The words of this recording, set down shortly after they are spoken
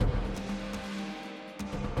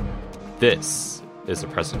This is a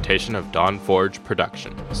presentation of Dawn Forge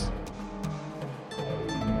Productions.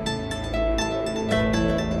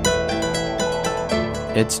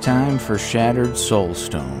 It's time for Shattered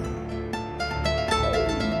Soulstone,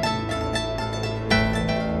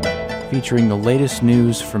 featuring the latest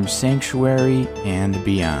news from Sanctuary and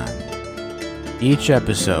beyond. Each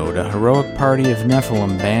episode, a heroic party of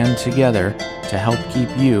Nephilim band together to help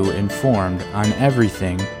keep you informed on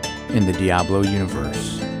everything in the Diablo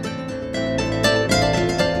universe.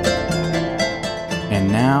 And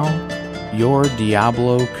now, your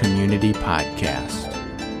Diablo Community Podcast.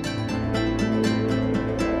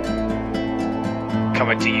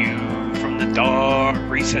 Coming to you from the dark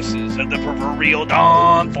recesses of the proverbial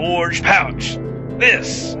Dawn Forge pouch.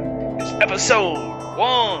 This is episode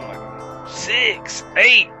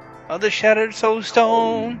 168 of the Shattered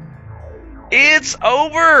Soulstone. It's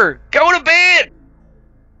over! Go to bed!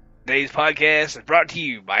 Today's podcast is brought to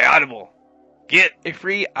you by Audible. Get a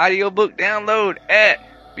free audiobook download at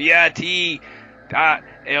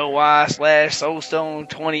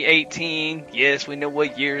bit.ly/Soulstone2018. Yes, we know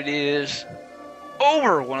what year it is.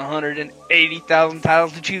 Over 180,000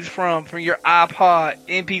 titles to choose from your iPod,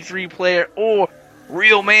 MP3 player, or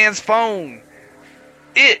real man's phone.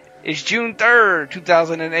 It is June 3rd,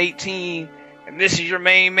 2018, and this is your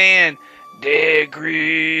main man, Dead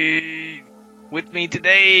Greed. With me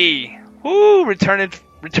today, returning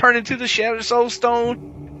to the Shattered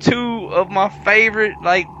Soulstone, two of my favorite,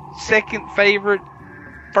 second favorite,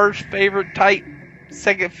 first favorite type,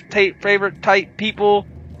 second favorite type people.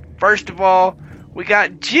 First of all, we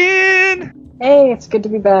got Jen. Hey, it's good to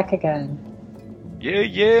be back again.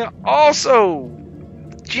 Yeah. Also,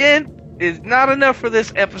 Jen is not enough for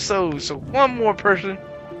this episode, so one more person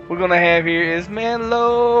we're gonna have here is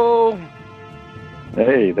Manlo.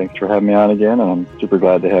 Hey, thanks for having me on again. I'm super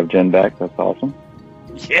glad to have Jen back. That's awesome.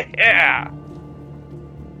 Yeah.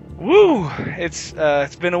 Woo! It's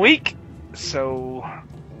been a week. So,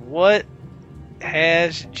 what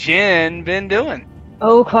has Jen been doing?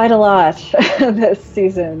 Oh, quite a lot this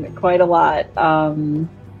season. Quite a lot.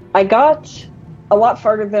 I got a lot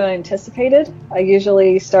farther than I anticipated. I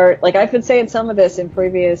usually start, I've been saying some of this in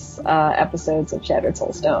previous episodes of Shattered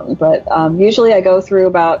Soulstone, but usually I go through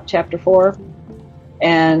about chapter 4,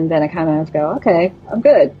 and then I kind of go, okay, I'm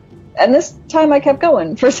good. And this time I kept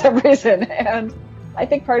going for some reason, and I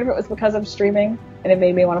think part of it was because I'm streaming, and it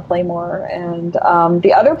made me want to play more. And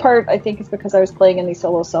the other part, I think, is because I was playing in the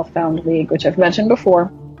solo self-found league, which I've mentioned before,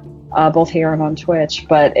 both here and on Twitch.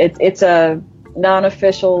 But it's a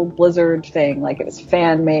non-official Blizzard thing. It was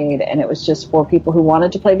fan-made, and it was just for people who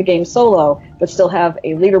wanted to play the game solo, but still have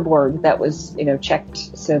a leaderboard that was, checked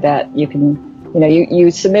so that you can,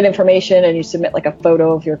 you submit information, and you submit a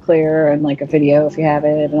photo of your clear and a video if you have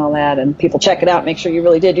it and all that, and people check it out, make sure you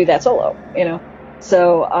really did do that solo,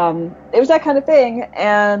 So it was that kind of thing,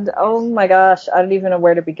 and oh my gosh, I don't even know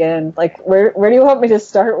where to begin. Where do you want me to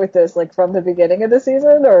start with this? From the beginning of the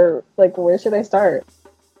season, or where should I start?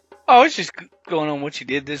 Oh, it's just going on what you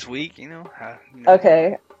did this week,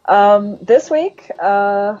 Okay. This week,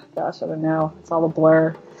 gosh, I don't know. It's all a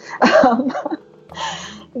blur.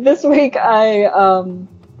 This week, I,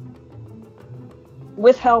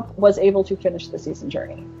 with help, was able to finish the season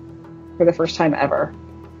journey for the first time ever.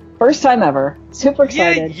 First time ever. Super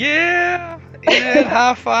excited. Yeah.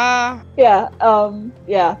 High five. Yeah.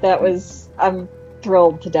 That was. I'm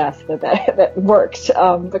thrilled to death that worked.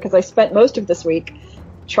 Because I spent most of this week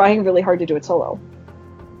trying really hard to do it solo,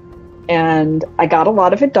 and I got a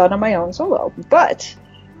lot of it done on my own solo. But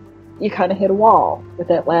you kind of hit a wall with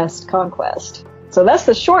that last conquest. So that's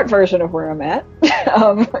the short version of where I'm at.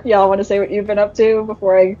 Y'all want to say what you've been up to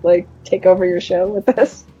before I take over your show with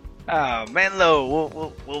this?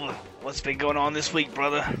 Manlo, what's been going on this week,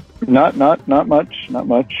 brother? Not much. Got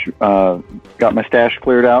my stash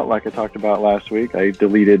cleared out like I talked about last week. I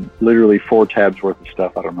deleted literally 4 tabs worth of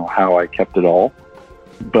stuff. I don't know how I kept it all,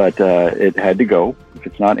 but it had to go. If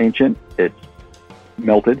it's not ancient, it's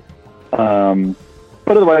melted. But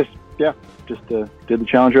otherwise, yeah, just did the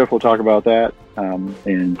challenge riff. We'll talk about that. And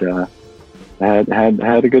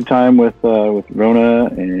had a good time with Rona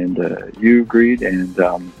and you, Greed, and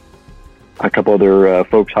a couple other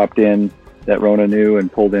folks hopped in that Rona knew and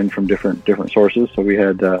pulled in from different sources. So we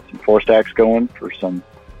had some 4 stacks going for some.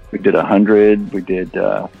 We did 100. We did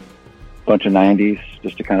a bunch of 90s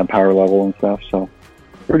just to kind of power level and stuff. So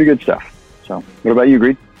pretty good stuff. So what about you,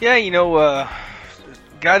 Greed? Yeah,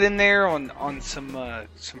 got in there on some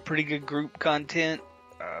pretty good group content.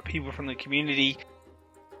 People from the community.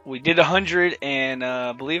 We did 100,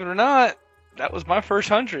 and believe it or not, that was my first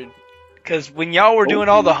 100. Because when y'all were doing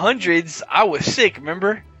all the hundreds, I was sick,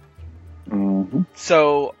 remember? Mm-hmm.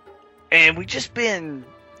 So, and we just been,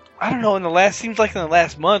 I don't know, seems like in the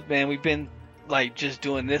last month, man, we've been like just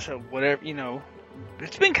doing this or whatever,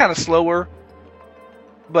 it's been kind of slower.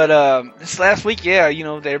 But this last week, yeah,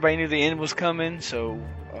 everybody knew the end was coming, so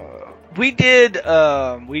we did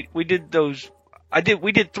we did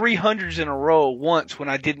 300s in a row once when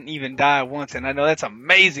I didn't even die once, and I know that's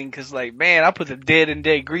amazing because, like, man, I put the dead in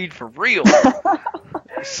Dead Greed for real.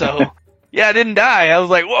 So yeah, I didn't die. I was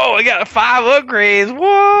like, whoa, I got 5 upgrades.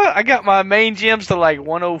 What? I got my main gems to like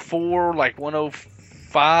 104, like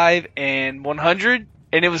 105, and 100,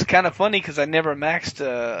 and it was kind of funny because I never maxed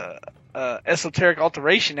Esoteric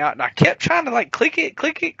Alteration out, and I kept trying to like click it.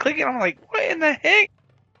 I'm like, what in the heck?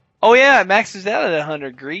 Oh yeah, it maxes out at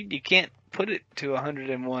 100 greed. You can't put it to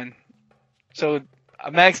 101. So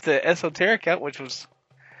I maxed the Esoteric out, which was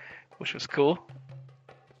cool.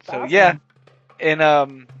 So awesome. yeah, and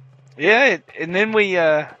and then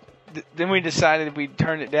we decided we'd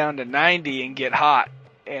turn it down to 90 and get hot.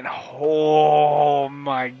 And oh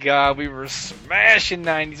my god, we were smashing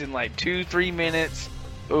 90s in like 2-3 minutes.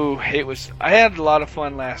 Oh, I had a lot of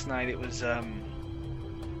fun last night. It was,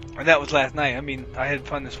 that was last night. I mean, I had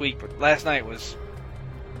fun this week, but last night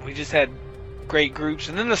we just had great groups.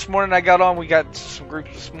 And then this morning we got some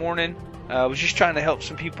groups this morning. I was just trying to help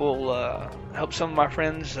some people, help some of my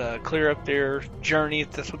friends, clear up their journey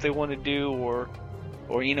if that's what they want to do or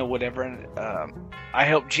whatever. And, I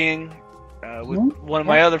helped Jen, with one of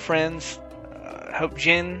my other friends, helped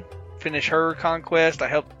Jen finish her conquest. I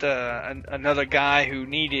helped another guy who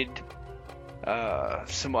needed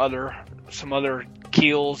some other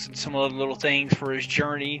kills and some other little things for his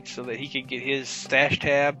journey so that he could get his stash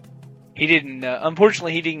tab. He didn't,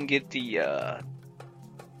 unfortunately, he didn't get the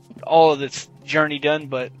all of this journey done,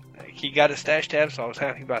 but he got a stash tab, so I was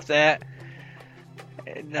happy about that.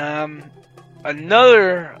 And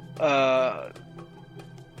another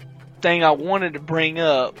thing I wanted to bring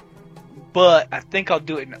up, but I think I'll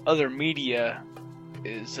do it in other media,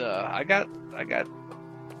 is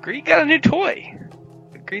Greed got a new toy.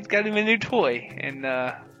 Greed's got him a new toy, and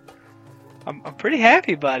I'm pretty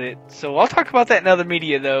happy about it. So I'll talk about that in other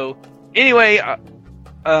media, though. Anyway,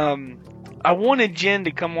 I wanted Jen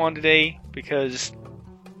to come on today because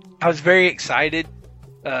I was very excited.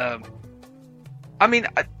 I mean,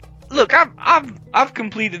 look, I've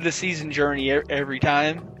completed the season journey every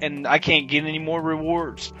time, and I can't get any more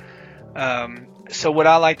rewards. So what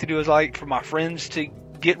I like to do is I like for my friends to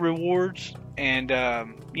get rewards, and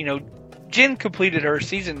Jen completed her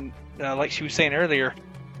season, like she was saying earlier,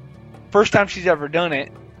 first time she's ever done it.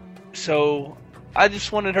 So I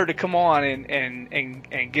just wanted her to come on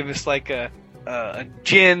and give us like a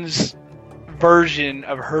Jen's version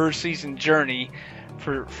of her season journey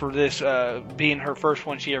for this being her first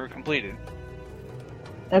one she ever completed.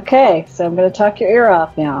 Okay, so I'm going to talk your ear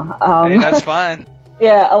off now. Hey, that's fine.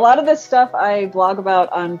 Yeah, a lot of this stuff I blog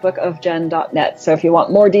about on bookofjen.net. So if you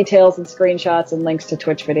want more details and screenshots and links to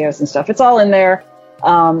Twitch videos and stuff, it's all in there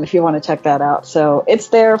if you want to check that out. So it's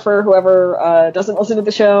there for whoever doesn't listen to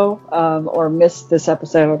the show or missed this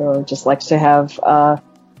episode or just likes to have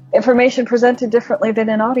information presented differently than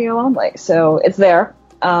in audio only. So it's there.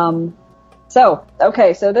 So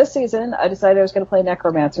this season I decided I was going to play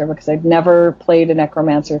Necromancer because I'd never played a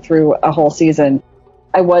Necromancer through a whole season.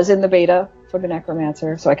 I was in the beta for the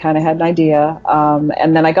Necromancer, so I kind of had an idea.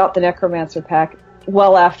 And then I got the Necromancer pack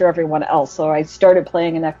well after everyone else. So I started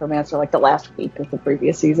playing a Necromancer like the last week of the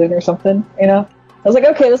previous season or something, I was like,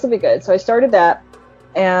 okay, this will be good. So I started that,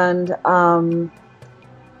 and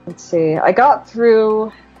let's see, I got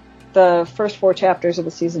through the first 4 chapters of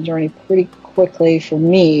the season journey pretty quickly for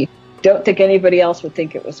me. Don't think anybody else would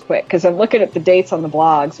think it was quick, because I'm looking at the dates on the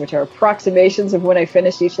blogs, which are approximations of when I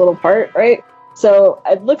finished each little part, right? So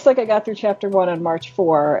it looks like I got through Chapter 1 on March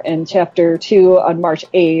 4, and Chapter 2 on March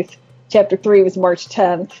 8th. Chapter 3 was March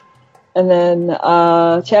 10th, and then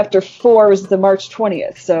Chapter 4 was the March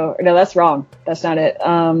 20th. So, no, that's wrong. That's not it.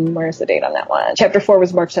 Where's the date on that one? Chapter 4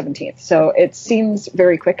 was March 17th. So it seems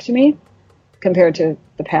very quick to me compared to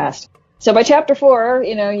the past. So by Chapter 4,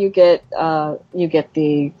 you get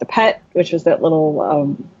the pet, which was that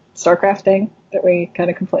little StarCraft thing that we kind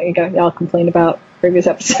of y'all complained about previous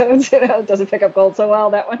episodes. It doesn't pick up gold so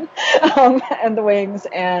well, that one, and the wings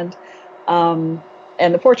and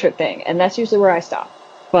the portrait thing, and that's usually where I stop.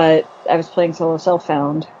 But I was playing solo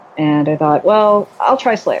self-found, and I thought, well, I'll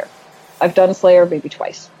try Slayer. I've done Slayer maybe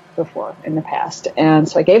twice before in the past, and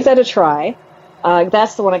so I gave that a try.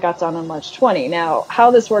 That's the one I got done on March 20. Now,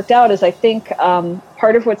 how this worked out is I think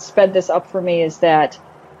part of what sped this up for me is that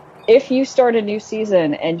if you start a new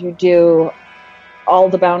season and you do all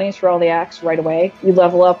the bounties for all the acts right away, you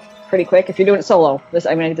level up pretty quick. If you're doing it solo,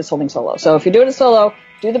 I did this whole thing solo. So if you're doing it solo,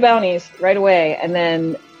 do the bounties right away, and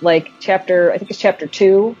then I think it's chapter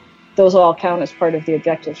 2. Those all count as part of the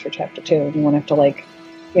objectives for chapter 2. You won't have to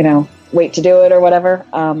wait to do it or whatever.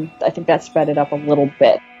 I think that sped it up a little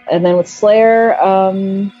bit. And then with Slayer, I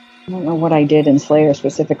don't know what I did in Slayer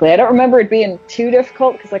specifically. I don't remember it being too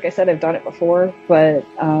difficult because, like I said, I've done it before. But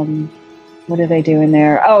what did I do in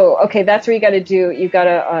there? Oh, okay, that's where you got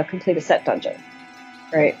to complete a set dungeon,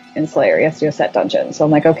 right? In Slayer, you have to do a set dungeon. So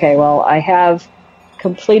I'm like, okay, well, I have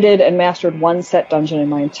completed and mastered one set dungeon in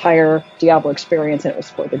my entire Diablo experience, and it was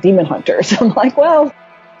for the Demon Hunter. So I'm like, well,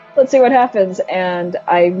 let's see what happens. And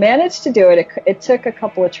I managed to do it. It took a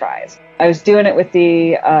couple of tries. I was doing it with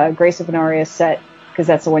the Grace of Inarius set, because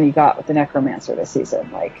that's the one you got with the Necromancer this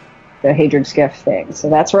season, like the Hadron Skiff thing. So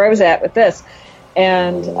that's where I was at with this.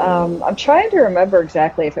 And I'm trying to remember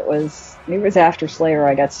exactly if maybe it was after Slayer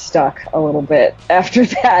I got stuck a little bit. After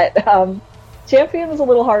that, Champion was a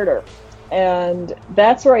little harder. And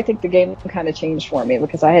that's where I think the game kind of changed for me,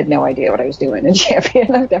 because I had no idea what I was doing in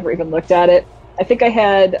Champion. I've never even looked at it. I think I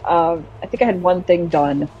had one thing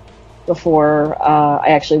done before I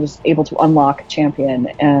actually was able to unlock Champion,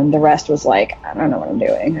 and the rest was like, I don't know what I'm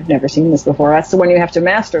doing. I've never seen this before. That's the one you have to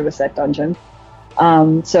master, the set dungeon.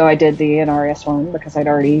 So I did the Inarius one because I'd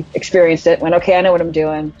already experienced it. Went, okay, I know what I'm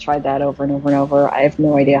doing. Tried that over and over and over. I have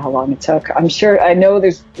no idea how long it took. I know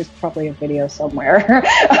there's probably a video somewhere,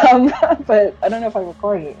 but I don't know if I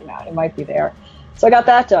recorded it or not. It might be there. So I got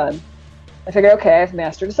that done. I figured, okay, I've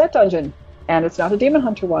mastered a set dungeon, and it's not a Demon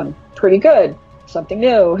Hunter one. Pretty good. Something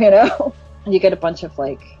new, And you get a bunch of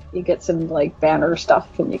you get some banner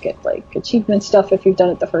stuff, and you get achievement stuff if you've done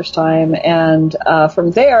it the first time. And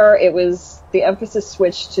from there, the emphasis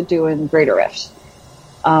switched to doing Greater Rifts.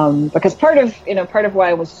 Because part of why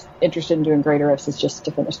I was interested in doing Greater Rifts is just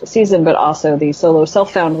to finish the season, but also the solo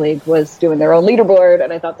self-found league was doing their own leaderboard,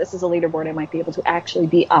 and I thought this is a leaderboard I might be able to actually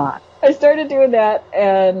be on. I started doing that,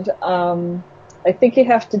 and I think you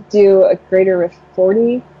have to do a Greater Rift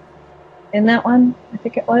 40 in that one. I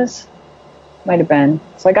think it was. Might have been.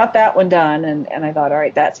 So I got that one done, and I thought, all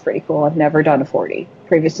right, that's pretty cool. I've never done a 40.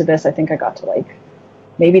 Previous to this, I think I got to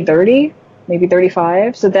maybe 30, maybe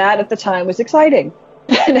 35. So that at the time was exciting.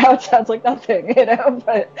 Now it sounds like nothing,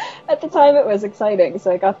 but at the time it was exciting.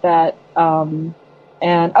 So I got that. And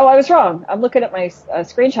I was wrong. I'm looking at my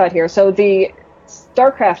screenshot here. So the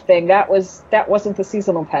StarCraft thing, that wasn't the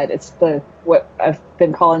seasonal pet. It's what I've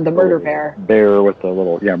been calling the Murder Bear. Bear with the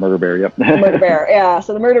little Murder Bear. Yep. Murder Bear. Yeah.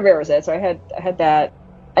 So the Murder Bear was it. So I had that,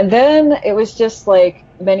 and then it was just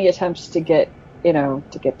many attempts to get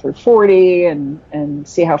through 40 and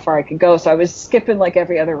see how far I could go. So I was skipping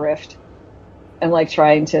every other rift and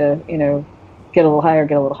trying to get a little higher,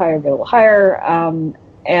 get a little higher, get a little higher.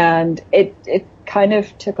 And it kind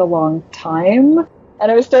of took a long time.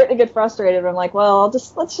 And I was starting to get frustrated. I'm like, well,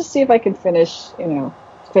 let's just see if I can finish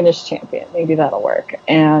Champion. Maybe that'll work.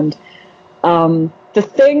 And the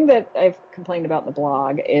thing that I've complained about in the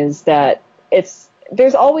blog is that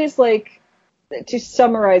there's always to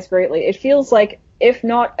summarize greatly, it feels like if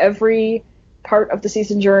not every part of the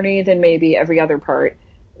season journey, then maybe every other part,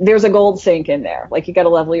 there's a gold sink in there. You got to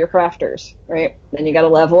level your crafters, right? Then you got to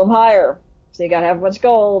level them higher. So you got to have a bunch of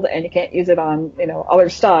gold, and you can't use it on, other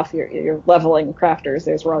stuff. You're leveling crafters.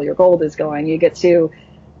 There's where all your gold is going. You get to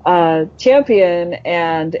Champion,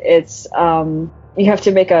 and it's you have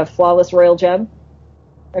to make a flawless royal gem.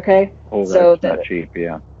 Okay. Oh, that's not cheap.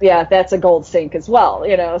 Yeah. Yeah, that's a gold sink as well.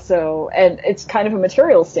 So, and it's kind of a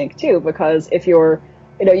material sink too, because if you're,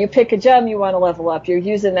 you pick a gem you want to level up, you're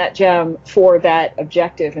using that gem for that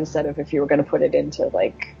objective instead of if you were going to put it into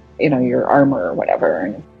your armor or whatever.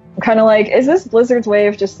 And I'm kind of is this Blizzard's way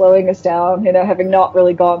of just slowing us down? Having not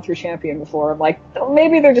really gone through Champion before, I'm like,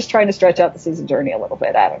 maybe they're just trying to stretch out the season journey a little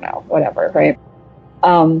bit. I don't know, whatever, right?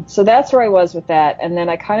 So that's where I was with that, and then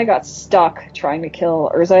I kind of got stuck trying to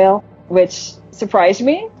kill Urzael, which surprised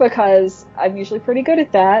me because I'm usually pretty good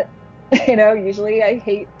at that. Usually I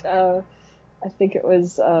hate. I think it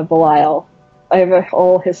was Belial. I have a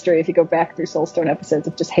whole history, if you go back through Soulstone episodes,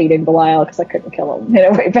 of just hating Belial because I couldn't kill him,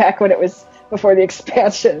 way back when it was before the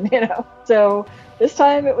expansion, So this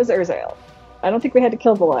time it was Urzael. I don't think we had to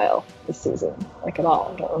kill Belial this season, at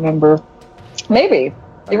all. I don't remember. Maybe.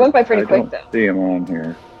 It went by pretty quick, though. I don't see him on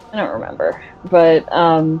here. I don't remember. But,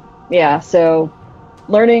 yeah, so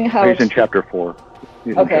learning how... He's in Chapter 4.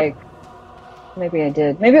 Okay. Maybe I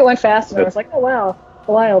did. Maybe it went fast, and I was like, oh, wow.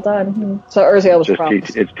 Belial done. So Urzael was probably...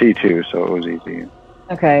 It's T2, so it was easy.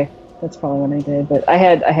 Okay. That's probably when I did. But I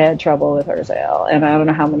had trouble with Urzael, and I don't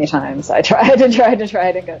know how many times I tried and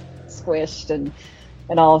got squished and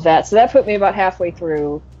all of that. So that put me about halfway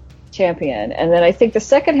through Champion. And then I think the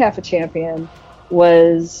second half of Champion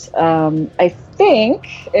was, I think,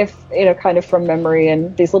 if, kind of from memory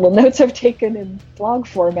and these little notes I've taken in blog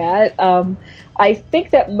format, I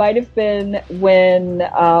think that might have been when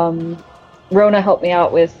Rona helped me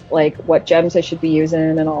out with, like, what gems I should be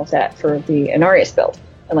using and all of that for the Inarius build.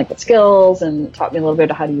 And, like, what skills, and taught me a little bit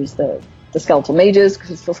of how to use the skeletal mages,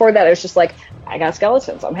 because before that I was just like, I got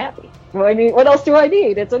skeletons, I'm happy. What else do I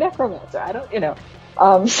need? It's a necromancer. I don't,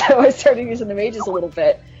 so I started using the mages a little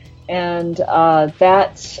bit, and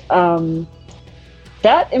that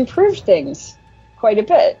improved things quite a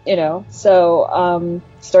bit, So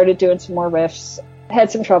started doing some more rifts, had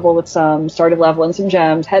some trouble with some, started leveling some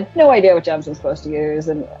gems, had no idea what gems I'm supposed to use,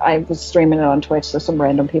 and I was streaming it on Twitch, so some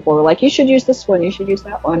random people were like, you should use this one, you should use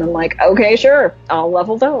that one. I'm like, okay, sure, I'll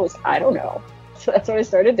level those. I don't know. So that's what I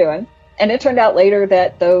started doing. And it turned out later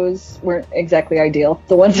that those weren't exactly ideal.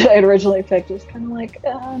 The ones that I had originally picked was kind of like,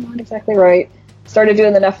 not exactly right. Started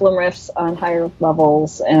doing the Nephilim rifts on higher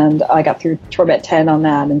levels, and I got through Torment 10 on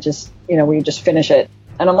that, and just, we just finish it.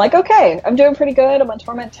 And I'm like, okay, I'm doing pretty good. I'm on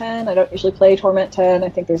Torment 10. I don't usually play Torment 10. I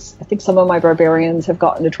think some of my barbarians have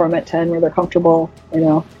gotten to Torment 10 where they're comfortable,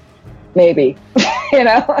 maybe, and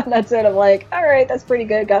that's it. I'm like, all right, that's pretty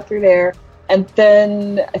good. Got through there. And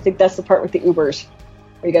then I think that's the part with the Ubers,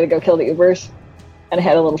 where you got to go kill the Ubers. And I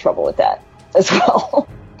had a little trouble with that as well.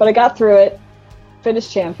 But I got through it,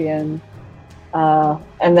 finished Champion.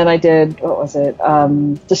 And then I did, what was it?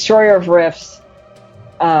 Destroyer of Rifts.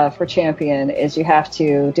 For Champion is you have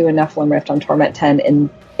to do a Nephilim Rift on Torment 10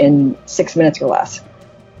 in 6 minutes or less.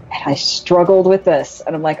 And I struggled with this,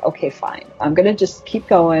 and I'm like, okay, fine. I'm going to just keep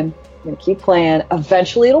going. I'm going to keep playing.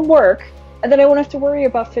 Eventually it'll work, and then I won't have to worry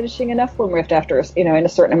about finishing a Nephilim Rift after, in a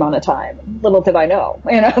certain amount of time. Little did I know,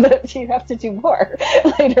 that you have to do more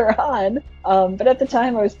later on. But at the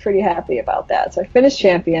time I was pretty happy about that. So I finished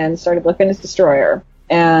Champion, started looking at Destroyer,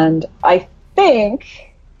 and I think...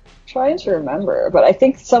 trying to remember, but I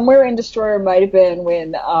think somewhere in Destroyer might have been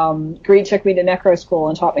when Greed took me to Necro School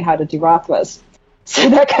and taught me how to do Rothmas. So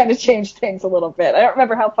that kind of changed things a little bit. I don't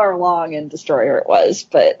remember how far along in Destroyer it was,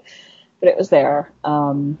 but it was there.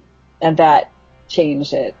 And that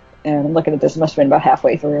changed it. And I'm looking at this, it must have been about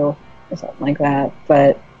halfway through or something like that.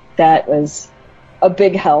 But that was a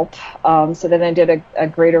big help. So then I did a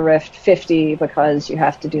Greater Rift 50 because you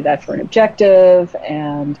have to do that for an objective,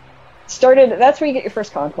 and that's where you get your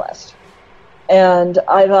first conquest. And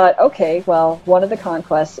I thought, okay, well, one of the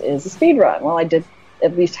conquests is a speed run. Well, I did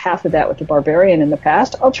at least half of that with the Barbarian in the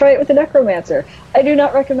past. I'll try it with the Necromancer. I do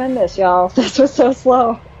not recommend this, y'all. This was so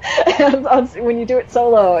slow. And when you do it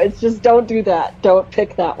solo, it's just, don't do that. Don't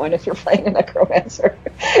pick that one if you're playing a Necromancer.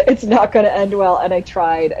 It's not going to end well. And I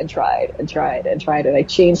tried and tried and tried and tried, and I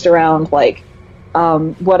changed around, like,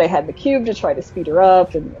 what I had in the cube to try to speed her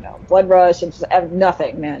up, and Blood Rush, and just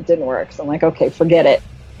nothing, man, it didn't work. So I'm like, okay, forget it.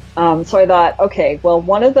 So I thought, okay, well,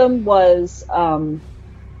 one of them was,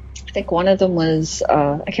 I think one of them was,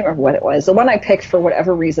 I can't remember what it was. The one I picked for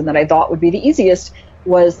whatever reason that I thought would be the easiest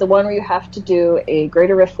was the one where you have to do a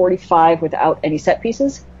Greater Rift 45 without any set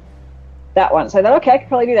pieces. That one. So I thought, okay, I could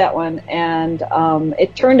probably do that one. And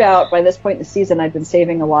it turned out by this point in the season, I'd been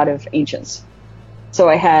saving a lot of Ancients. So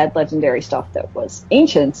I had legendary stuff that was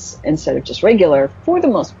Ancients instead of just regular for the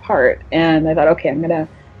most part. And I thought, okay, I'm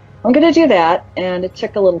gonna do that. And it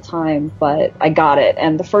took a little time, but I got it.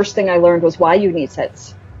 And the first thing I learned was why you need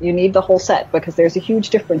sets. You need the whole set, because there's a huge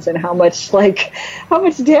difference in how much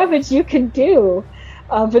damage you can do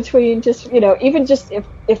between just, even just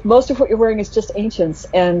if most of what you're wearing is just Ancients,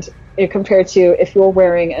 and compared to if you're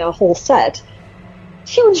wearing a whole set.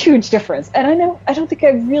 Huge difference. And I don't think I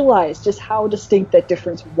realized just how distinct that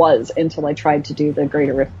difference was until I tried to do the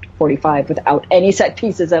Greater Rift 45 without any set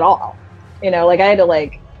pieces at all. I had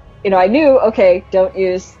to, I knew, okay, don't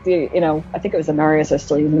use the, I think it was Inarius I was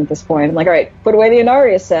still using at this point. I'm like, all right, put away the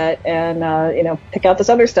Inarius set and, pick out this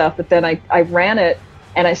other stuff. But then I ran it,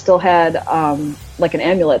 and I still had, an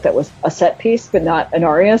amulet that was a set piece, but not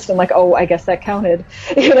Inarius. I'm like, oh, I guess that counted.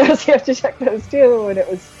 So you have to check those too. And it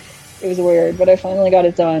was weird, but I finally got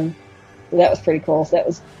it done. So that was pretty cool. So that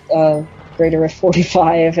was Greater Rift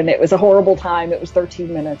 45, and it was a horrible time. It was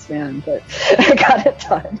 13 minutes, man, but I got it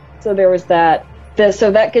done. So there was that.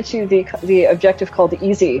 So that gets you the objective called the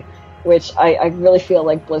Easy, which I really feel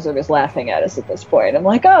like Blizzard is laughing at us at this point. I'm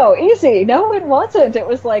like, oh, easy. No, it wasn't. It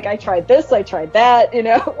was like, I tried this, I tried that.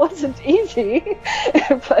 It wasn't easy.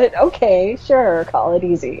 But okay, sure, call it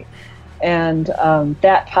easy. And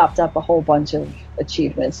that popped up a whole bunch of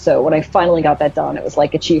achievements. So when I finally got that done, it was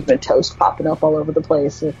like achievement toast popping up all over the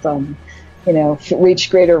place with reach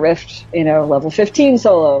Greater Rift, level 15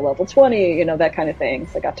 solo, level 20, that kind of thing.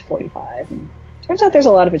 So I got to 45. And turns out there's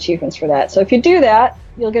a lot of achievements for that. So if you do that,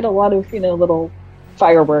 you'll get a lot of, little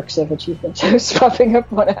fireworks of achievements just popping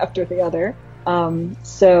up one after the other.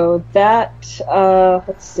 So that,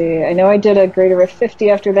 let's see, I know I did a Greater Rift 50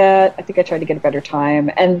 after that. I think I tried to get a better time.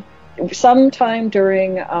 And sometime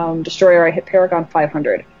during Destroyer, I hit Paragon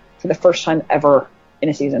 500 for the first time ever in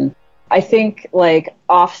a season. I think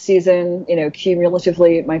off season,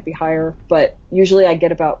 cumulatively it might be higher, but usually I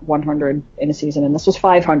get about 100 in a season, and this was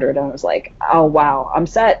 500, and I was like, oh wow, I'm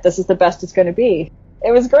set. This is the best it's going to be.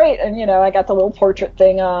 It was great, and I got the little portrait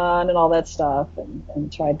thing on and all that stuff,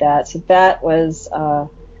 and tried that. So that was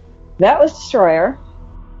Destroyer.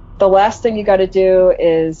 The last thing you got to do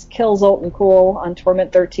is kill Zoltan Kuhl on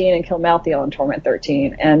Torment 13 and kill Malthael on Torment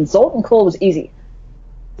 13, and Zoltan Kuhl was easy.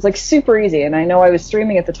 It was super easy, and I know I was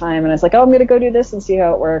streaming at the time, and I was like, oh, I'm going to go do this and see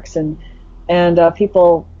how it works, and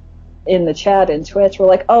people in the chat and Twitch were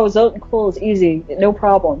like, oh, Zoltan Kuhl is easy, no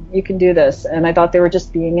problem, you can do this, and I thought they were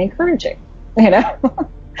just being encouraging,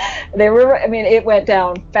 They were, it went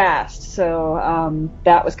down fast, so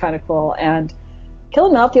that was kind of cool, and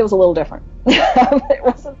killing Malthael was a little different. It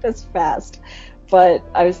wasn't this fast. But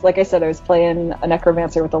I was playing a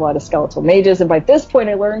necromancer with a lot of skeletal mages, and by this point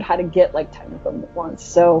I learned how to get 10 of them at once.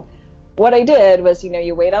 So what I did was,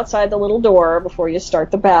 you wait outside the little door before you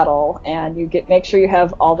start the battle, and you make sure you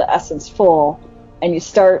have all the essence full, and you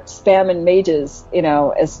start spamming mages,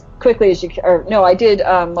 as quickly as you can. Or no, I did,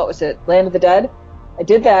 what was it, Land of the Dead? I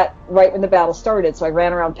did that right when the battle started, so I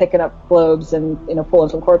ran around picking up globes and, pulling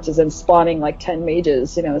from corpses and spawning 10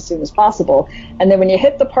 mages, as soon as possible. And then when you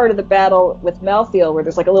hit the part of the battle with Malthael where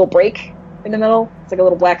there's a little break in the middle, it's a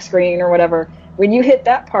little black screen or whatever, when you hit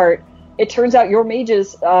that part, it turns out your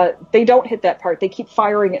mages, they don't hit that part. They keep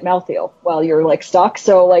firing at Malthael while you're stuck.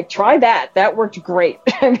 So try that. That worked great.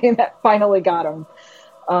 That finally got him.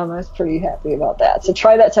 I was pretty happy about that. So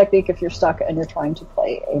try that technique if you're stuck and you're trying to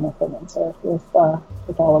play a necromancer with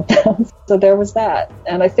all of them. So there was that.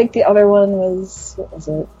 And I think the other one was, what was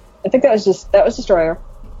it? I think that was Destroyer.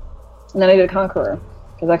 And then I did Conqueror,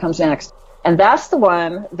 because that comes next. And that's the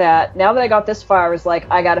one that, now that I got this far, I was like,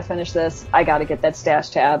 I got to finish this. I got to get that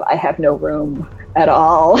stash tab. I have no room at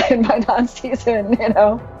all in my non-season,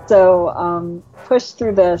 So pushed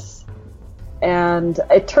through this. And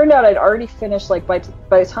it turned out I'd already finished, by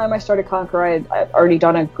the time I started Conqueror, I'd already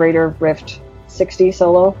done a Greater Rift 60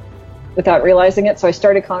 solo without realizing it. So I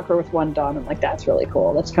started Conqueror with one done. I'm like, that's really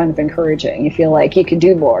cool. That's kind of encouraging. You feel like you can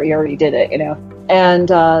do more. You already did it, And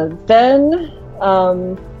then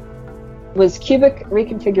was Cubic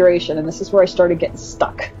Reconfiguration, and this is where I started getting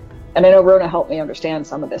stuck. And I know Rona helped me understand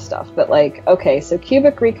some of this stuff, but okay, so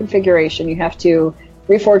Cubic Reconfiguration, you have to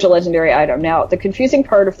reforge a legendary item. Now, the confusing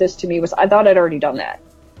part of this to me was I thought I'd already done that.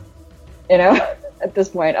 At this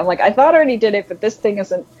point. I'm like, I thought I already did it, but this thing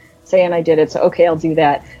isn't saying I did it, so okay, I'll do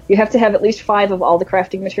that. You have to have at least 5 of all the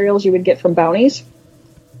crafting materials you would get from bounties.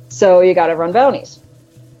 So you gotta run bounties.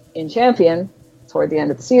 In Champion, toward the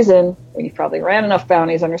end of the season, when you probably ran enough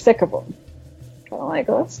bounties and you're sick of them. Kind of like,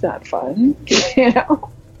 well, that's not fun.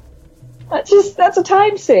 That's a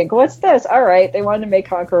time sink. What's this? All right, they wanted to make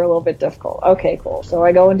Conqueror a little bit difficult. Okay, cool. So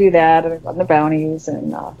I go and do that, and I run the bounties,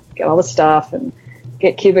 and get all the stuff, and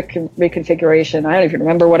get Cubic Reconfiguration. I don't even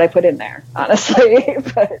remember what I put in there, honestly.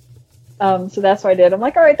 But so that's what I did. I'm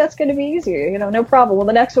like, all right, that's going to be easier. No problem. Well,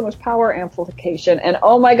 the next one was Power Amplification, and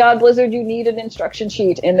oh my God, Blizzard, you need an instruction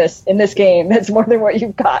sheet in this game. That's more than what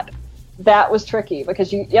you've got. That was tricky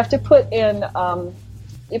because you have to put in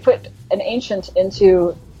you put an Ancient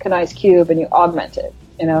into Kanai's cube and you augment it,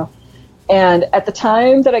 And at the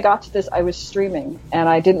time that I got to this, I was streaming and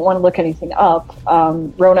I didn't want to look anything up.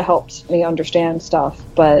 Rona helped me understand stuff,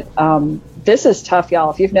 but this is tough, y'all.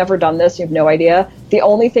 If you've never done this, you have no idea. The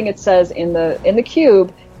only thing it says in the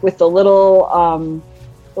cube with the little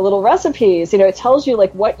recipes, it tells you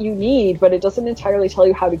what you need, but it doesn't entirely tell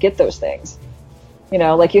you how to get those things. You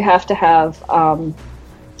have to have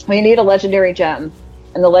you need a legendary gem,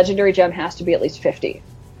 and the legendary gem has to be at least 50.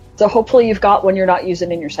 So hopefully you've got one you're not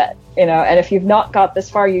using in your set, and if you've not got this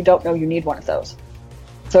far, you don't know you need one of those.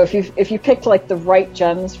 So if you picked the right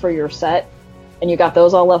gems for your set and you got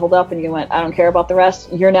those all leveled up and you went, I don't care about the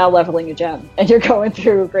rest, you're now leveling a gem and you're going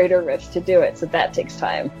through Greater Rifts to do it. So that takes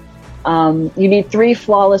time. You need 3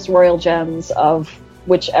 flawless royal gems of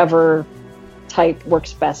whichever type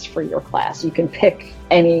works best for your class. You can pick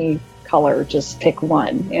any color, just pick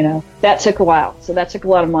one, That took a while. So that took a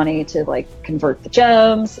lot of money to convert the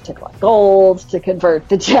gems. It took a lot of gold to convert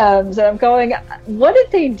the gems. And I'm going, what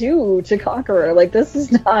did they do to Conqueror? This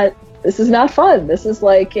is not this is not fun. This is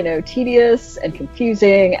like, tedious and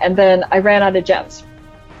confusing. And then I ran out of gems.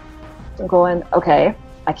 So I'm going, okay,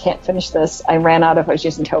 I can't finish this. I was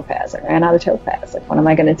using topaz. I ran out of topaz. Like, what am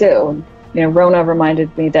I going to do? And, Rona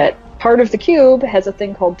reminded me that part of the cube has a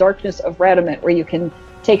thing called Darkness of Radamant, where you can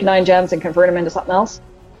take 9 gems and convert them into something else.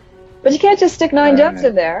 But you can't just stick 9 gems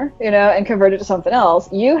in there, and convert it to something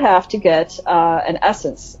else. You have to get an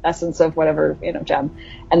essence of whatever, gem.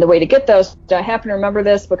 And the way to get those, I happen to remember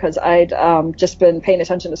this because I'd just been paying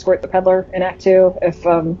attention to Squirt the Peddler in Act 2.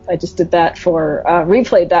 I just did that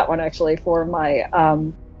replayed that one actually for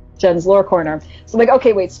my Jen's Lore Corner. So I'm like,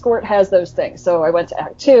 okay, wait, Squirt has those things. So I went to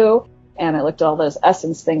Act 2 and I looked at all those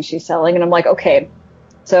essence things she's selling, and I'm like, okay,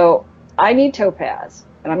 so I need topaz.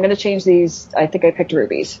 And I'm going to change these. I think I picked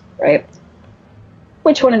rubies, right?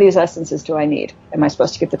 Which one of these essences do I need? Am I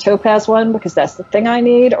supposed to get the topaz one because that's the thing I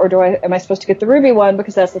need? Or am I supposed to get the ruby one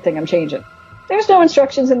because that's the thing I'm changing? There's no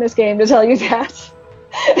instructions in this game to tell you that.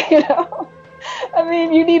 I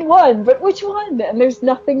mean, you need one, but which one? And there's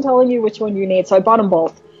nothing telling you which one you need. So I bought them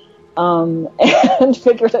both and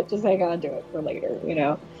figured I'd just hang on to it for later,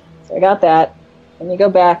 So I got that. And you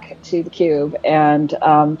go back to the cube and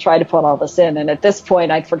try to put all this in. And at this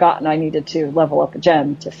point, I'd forgotten I needed to level up a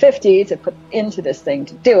gem to 50 to put into this thing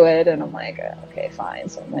to do it. And I'm like, okay, fine.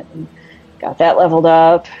 So I went and got that leveled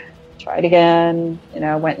up, tried again,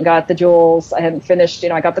 went and got the jewels. I hadn't finished,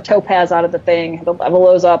 I got the topaz out of the thing, had to level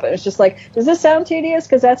those up. It was just like, does this sound tedious?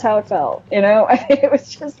 Because that's how it felt, I mean, it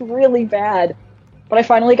was just really bad. But I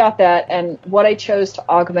finally got that, and what I chose to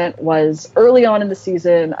augment was, early on in the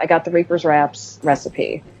season, I got the Reaper's Wraps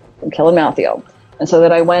recipe from Killen Malthael. And so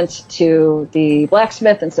then I went to the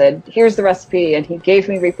blacksmith and said, here's the recipe, and he gave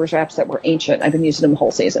me Reaper's Wraps that were ancient. I've been using them the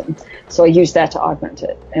whole season. So I used that to augment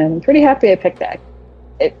it, and I'm pretty happy I picked that.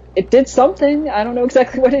 It did something. I don't know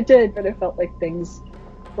exactly what it did, but it felt like things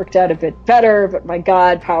worked out a bit better. But my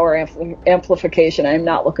God, power amplification, I'm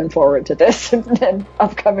not looking forward to this in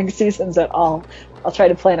upcoming seasons at all. I'll try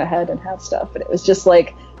to plan ahead and have stuff, but it was just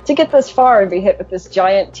like, to get this far and be hit with this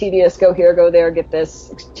giant, tedious, go here, go there, get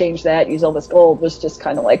this, exchange that, use all this gold, was just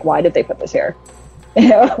kind of like, why did they put this here?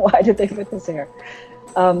 Why did they put this here?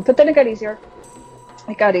 But then it got easier.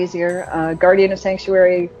 Guardian of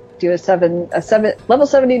Sanctuary, do a level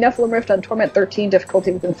 70 Nephilim Rift on Torment 13,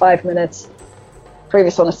 difficulty within 5 minutes.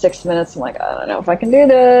 Previous one was 6 minutes. I'm like, I don't know if I can do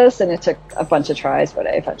this. And it took a bunch of tries, but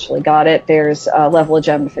I eventually got it. There's a level of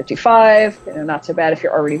gem to 55. Not so bad if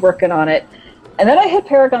you're already working on it. And then I hit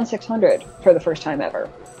Paragon 600 for the first time ever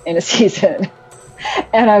in a season.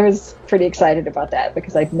 And I was pretty excited about that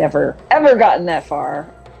because I'd never, ever gotten that far.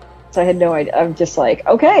 So I had no idea. I'm just like,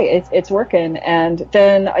 okay, it's working. And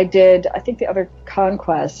then I did, I think the other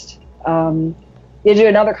conquest. You do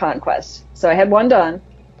another conquest. So I had one done.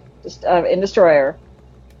 Just in Destroyer,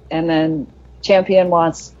 and then Champion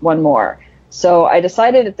wants one more. So I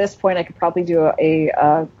decided at this point I could probably do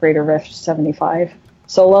a Greater Rift 75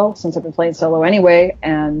 solo, since I've been playing solo anyway,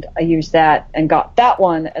 and I used that and got that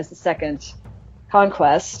one as the second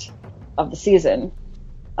conquest of the season.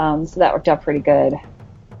 So that worked out pretty good.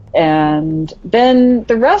 And then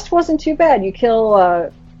the rest wasn't too bad. You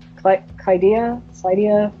kill Clydia,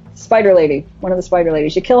 Spider Lady, one of the Spider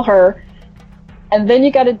Ladies. You kill her. And then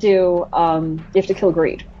you got to do, you have to kill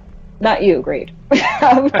Greed. Not you, Greed.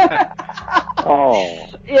 Oh.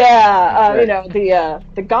 Yeah,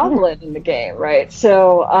 the goblin in the game, right?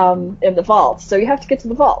 So, in the vault. So you have to get to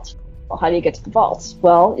the vault. Well, how do you get to the vault?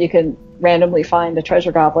 Well, you can randomly find a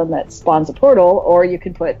treasure goblin that spawns a portal, or you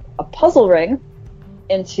can put a puzzle ring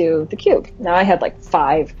into the cube. Now, I had like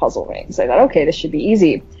 5 puzzle rings. I thought, okay, this should be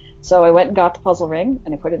easy. So I went and got the puzzle ring,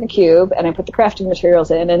 and I put it in the cube, and I put the crafting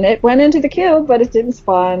materials in, and it went into the cube, but it didn't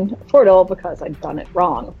spawn a portal because I'd done it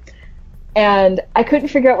wrong. And I couldn't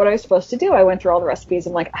figure out what I was supposed to do. I went through all the recipes.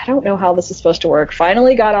 I'm like, I don't know how this is supposed to work.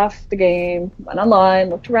 Finally got off the game, went online,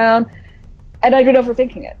 looked around, and I'd been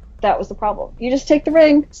overthinking it. That was the problem. You just take the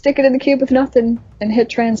ring, stick it in the cube with nothing, and hit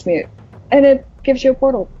transmute. And it gives you a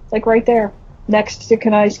portal, like right there, next to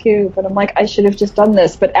Kanai's cube. And I'm like, I should have just done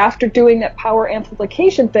this. But after doing that power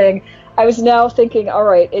amplification thing, I was now thinking, all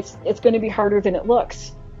right, it's going to be harder than it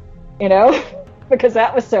looks, because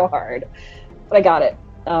that was so hard. But I got it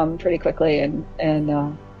pretty quickly, and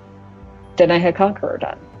then I had Conqueror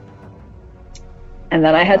done. And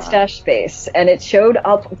then I had stash space, and it showed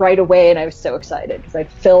up right away, and I was so excited because I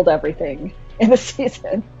filled everything in the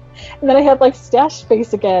season. And then I had like stash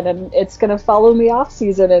space again, and it's going to follow me off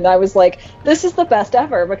season. And I was like, this is the best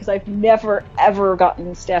ever, because I've never, ever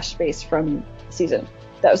gotten stash space from season.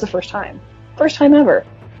 That was the first time ever.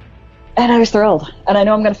 And I was thrilled. And I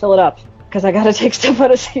know I'm going to fill it up because I got to take stuff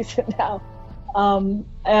out of season now.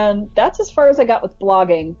 And that's as far as I got with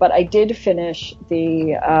blogging, but I did finish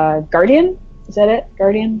the Guardian. Is that it?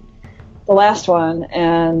 Guardian? The last one.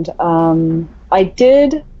 And I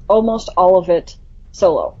did almost all of it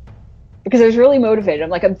solo because I was really motivated.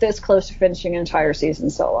 I'm this close to finishing an entire season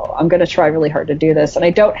solo. I'm going to try really hard to do this. And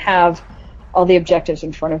I don't have all the objectives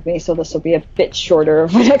in front of me, so this will be a bit shorter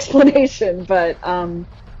of an explanation. But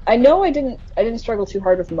I know I didn't struggle too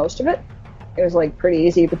hard with most of it. It was pretty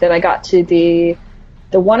easy, but then I got to the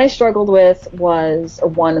one I struggled with was, or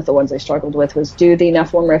one of the ones I struggled with was do the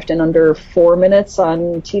Nephilim Rift in under 4 minutes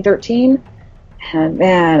on T13. And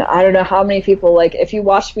man, I don't know how many people, if you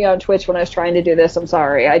watched me on Twitch when I was trying to do this, I'm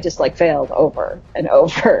sorry, I just failed over and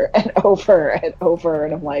over and over and over.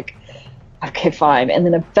 And I'm okay, fine. And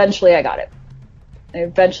then eventually I got it.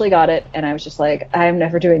 And I was just I'm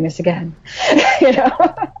never doing this again.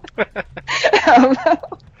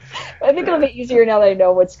 I think it'll be easier now that I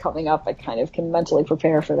know what's coming up. I kind of can mentally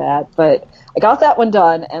prepare for that. But I got that one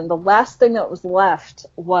done, and the last thing that was left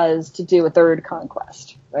was to do a third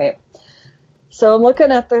conquest, right? So I'm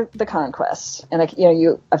looking at the conquests, and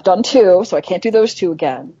I've done 2, so I can't do those 2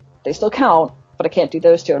 again. They still count, but I can't do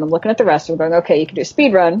those 2. And I'm looking at the rest, and I'm going, okay, you can do a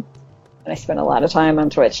speed run. And I spent a lot of time on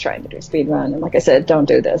Twitch trying to do a speed run. And like I said, don't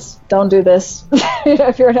do this. Don't do this.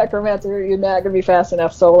 If you're a necromancer, you're not going to be fast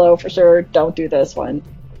enough solo for sure. Don't do this one.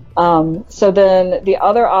 So then the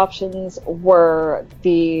other options were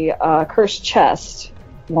the Cursed Chest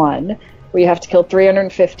one, where you have to kill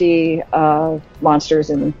 350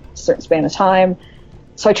 monsters in a certain span of time.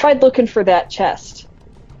 So I tried looking for that chest,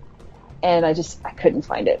 and I couldn't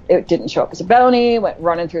find it. It didn't show up as a bounty. Went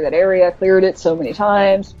running through that area, cleared it so many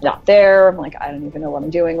times, not there. I'm I don't even know what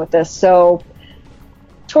I'm doing with this. So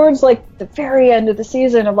towards the very end of the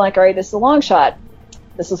season, I'm all right, this is a long shot.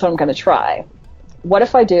 This is what I'm going to try. What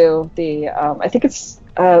if I do the, I think it's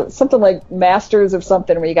something like Masters of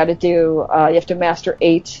something, where you got to do, you have to master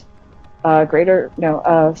 8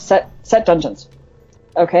 set dungeons.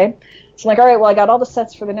 Okay? So I'm all right, well, I got all the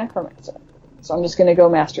sets for the Necromancer, so I'm just going to go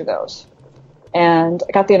master those. And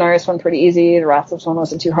I got the Inarius one pretty easy. The Rathless one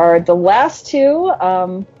wasn't too hard. The last 2,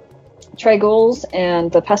 Trag'Oul's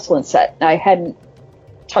and the Pestilence set, I hadn't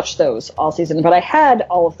touched those all season, but I had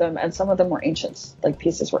all of them, and some of them were ancients.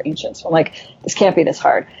 Pieces were ancients. So I'm this can't be this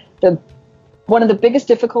hard. One of the biggest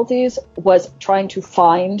difficulties was trying to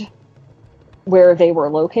find where they were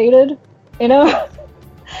located,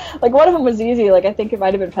 one of them was easy. I think it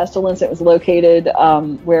might have been Pestilence. It was located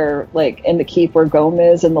where, in the keep where Gom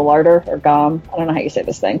is in the larder, or Gom. I don't know how you say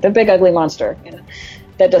this thing. The big ugly monster.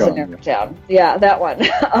 That doesn't narrow it down. Yeah, that one.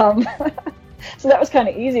 So that was kind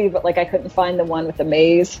of easy, but I couldn't find the one with the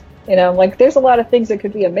maze. There's a lot of things that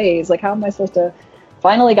could be a maze. How am I supposed to?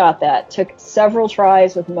 Finally got that. Took several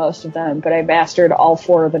tries with most of them, but I mastered all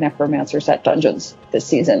 4 of the Necromancer set dungeons this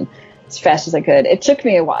season as fast as I could. It took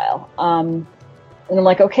me a while. And I'm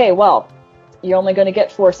okay, well, you're only going to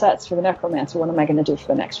get 4 sets for the Necromancer. What am I going to do for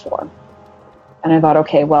the next 4? And I thought,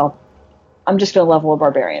 okay, well, I'm just going to level a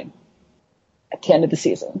Barbarian at the end of the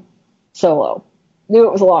season, solo. Knew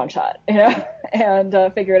it was a long shot, and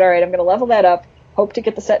figured, all right, I'm going to level that up, hope to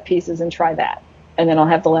get the set pieces and try that. And then I'll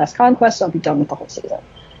have the last conquest, so I'll be done with the whole season.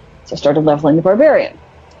 So I started leveling the Barbarian.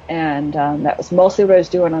 And that was mostly what I was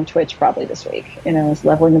doing on Twitch probably this week. I was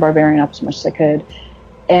leveling the Barbarian up as much as I could.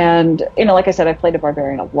 And, like I said, I played a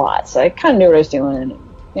Barbarian a lot, so I kind of knew what I was doing, and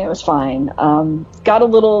it was fine. Got a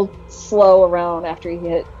little slow around after he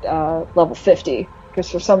hit level 50, because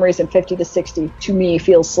for some reason 50 to 60 to me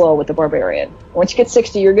feels slow with the Barbarian. Once you get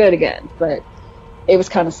 60, you're good again, but it was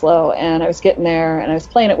kind of slow, and I was getting there, and I was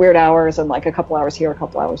playing at weird hours, and a couple hours here, a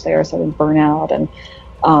couple hours there, so I didn't burn out. And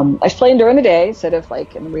I was playing during the day instead of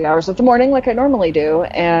in the wee hours of the morning like I normally do.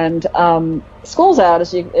 And school's out,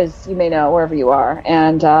 as you may know, wherever you are.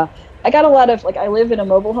 And I got a lot of, I live in a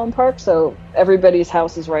mobile home park, so everybody's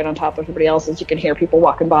house is right on top of everybody else's. You can hear people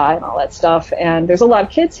walking by and all that stuff. And there's a lot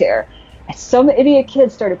of kids here. And some idiot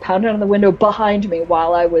kid started pounding on the window behind me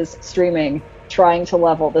while I was streaming, trying to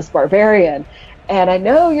level this Barbarian. And I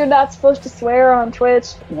know you're not supposed to swear on Twitch,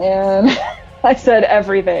 and I said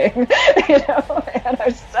everything, and I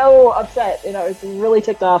was so upset, I was really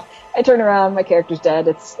ticked off. I turned around, my character's dead,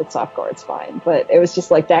 it's softcore, it's fine, but it was just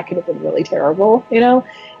that could have been really terrible, and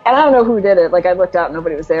I don't know who did it. I looked out,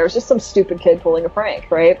 nobody was there. It was just some stupid kid pulling a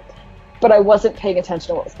prank, right? But I wasn't paying attention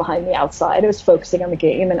to what was behind me outside. I was focusing on the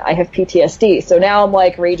game, and I have PTSD, so now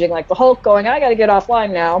I'm raging like the Hulk, going, I gotta get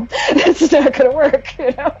offline now. It's not gonna work,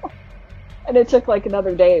 And it took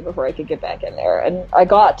another day before I could get back in there. And I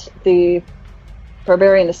got the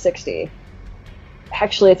Barbarian to 60,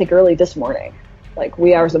 actually I think early this morning. like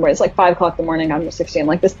wee hours in the morning. It's like 5 o'clock in the morning. I'm 16.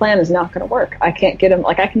 Like, this plan is not going to work. I can't get him.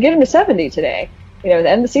 Like, I can get him to 70 today. You know, the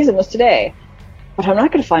end of the season was today, but I'm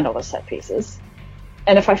not going to find all those set pieces.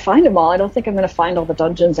 And if I find them all, I don't think I'm going to find all the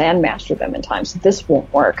dungeons and master them in time. So this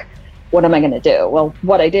won't work. What am I going to do? Well,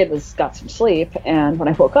 what I did was got some sleep, and when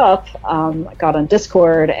I woke up, I got on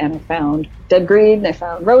Discord and I found Dead Greed and I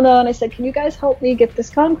found Rona, and I said, "Can you guys help me get this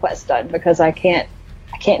conquest done? Because I can't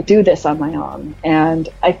do this on my own." And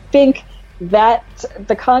I think that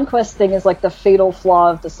the conquest thing is like the fatal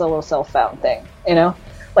flaw of the solo self-found thing. You know,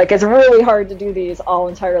 like, it's really hard to do these all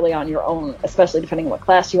entirely on your own, especially depending on what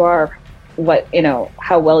class you are, what, you know,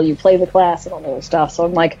 how well you play the class and all that other stuff. So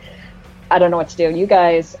I'm like, I don't know what to do. You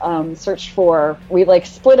guys searched for, we like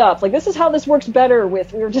split up. Like, this is how this works better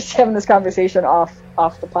with, we were just having this conversation off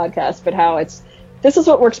the podcast, but how this is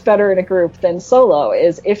what works better in a group than solo,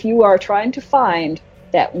 is if you are trying to find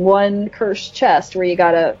that one cursed chest where you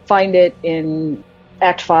gotta find it in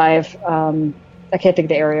Act 5, I can't think of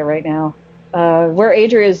the area right now, where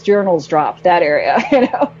Adria's journals drop, that area, you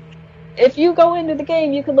know. If you go into the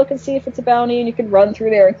game, you can look and see if it's a bounty, and you can run through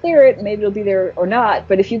there and clear it, and maybe it'll be there or not.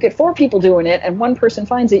 But if you get 4 people doing it and one person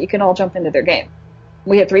finds it, you can all jump into their game.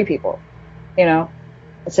 We had 3 people, you know.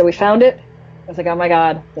 And so we found it. I was like, oh my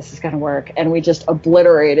god, this is going to work. And we just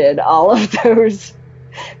obliterated all of those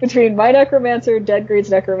between my necromancer, Dead Greed's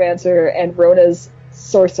necromancer, and Rona's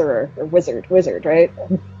sorcerer, or wizard, right?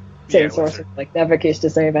 Saying sorcerer, like Nevik used to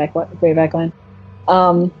say way back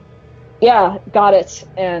when. Yeah, got it.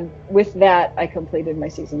 And with that, I completed my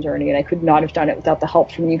season journey, and I could not have done it without the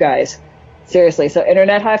help from you guys. Seriously. So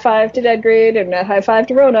internet high five to Dead Greed, internet high five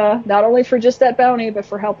to Rona, not only for just that bounty, but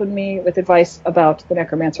for helping me with advice about the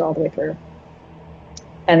necromancer all the way through.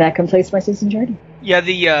 And that completes my season journey. Yeah,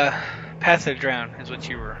 the Path of the Drown is what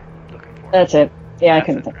you were looking for. That's it. Yeah, I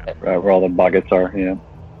couldn't think of it. Right, where all the buckets are, yeah.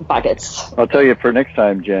 Buckets. I'll tell you for next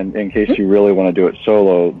time, Jen, in case you really want to do it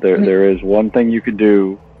solo, there is one thing you could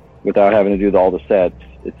do without having to do all the sets.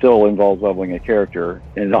 It still involves leveling a character,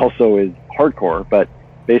 and it also is hardcore, but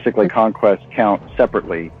basically conquests count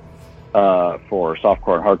separately for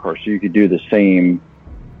softcore and hardcore, so you could do the same,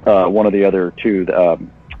 one of the other 2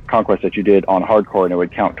 conquests that you did on hardcore, and it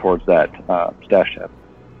would count towards that stash tab.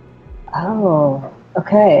 Oh,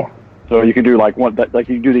 okay. So you can do like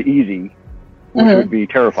you do the easy, which would be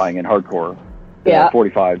terrifying in hardcore.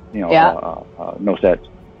 45, no sets.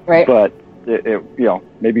 Right. But it, you know,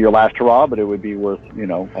 maybe your last hurrah, but it would be worth, you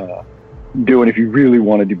know, doing if you really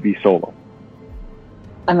wanted to be solo.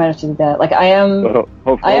 I might have to do that. Like, I am. So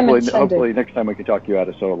hopefully next time we can talk you out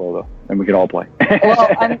of solo, though, and we can all play.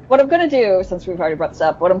 Well, what I'm going to do, since we've already brought this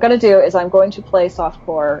up, what I'm going to do is I'm going to play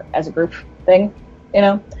softcore as a group thing, you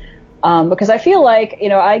know, because I feel like, you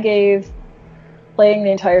know, I gave playing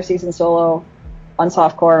the entire season solo on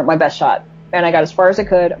softcore my best shot. And I got as far as I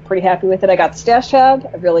could. I'm pretty happy with it. I got the stash tab.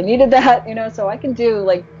 I really needed that, you know, so I can do,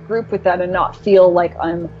 like, group with that and not feel like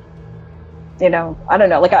I'm, you know, I don't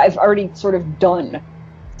know, like I've already sort of done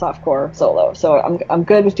softcore solo. So I'm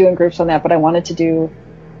good with doing groups on that, but I wanted to do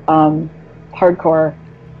hardcore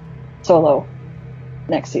solo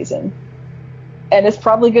next season. And it's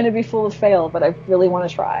probably going to be full of fail, but I really want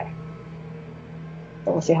to try.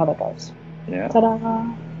 So we'll see how that goes. Yeah.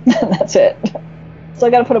 Ta-da! That's it. So I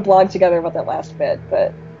got to put a blog together about that last bit,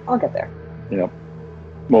 but I'll get there. Yeah.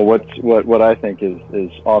 Well, what I think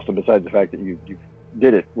is awesome, besides the fact that you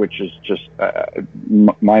did it, which is just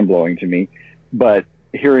mind blowing to me, but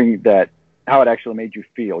hearing that how it actually made you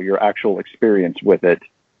feel, your actual experience with it,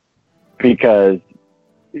 because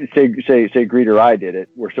say Greed or I did it,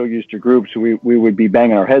 we're so used to groups, we would be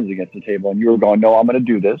banging our heads against the table, and you were going, no, I'm going to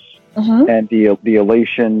do this. Mm-hmm. And the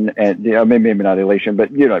elation, and maybe not elation, but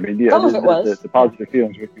you know, I mean, the positive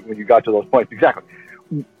feelings when you got to those points, exactly,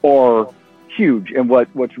 are huge. And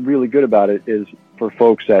what's really good about it is for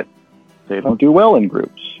folks that they don't do well in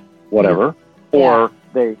groups, whatever, or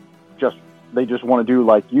they just want to do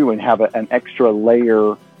like you and have an extra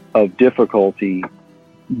layer of difficulty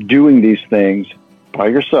doing these things by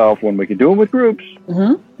yourself when we can do them with groups.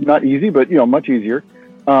 Mm-hmm. Not easy, but you know, much easier.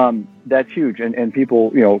 That's huge, and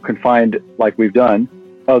people, you know, can find, like we've done,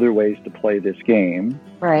 other ways to play this game,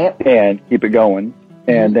 right? And keep it going,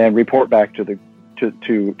 and then report back to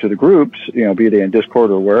the groups, you know, be they in Discord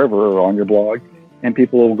or wherever or on your blog, and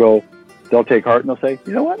people will go, they'll take heart and they'll say,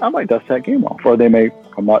 you know what, I might dust that game off, or they may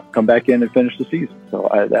come back in and finish the season. So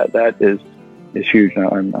that is huge.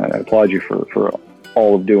 I applaud you for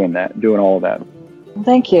all of doing all of that.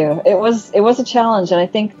 Thank you. It was a challenge, and I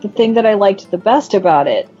think the thing that I liked the best about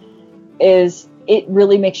it is it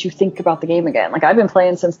really makes you think about the game again. Like, I've been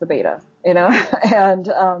playing since the beta, you know,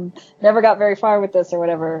 and never got very far with this or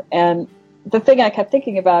whatever. And the thing I kept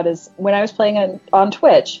thinking about is when I was playing on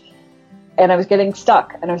Twitch and I was getting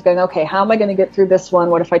stuck and I was going, okay, how am I going to get through this one?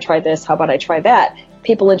 What if I try this? How about I try that?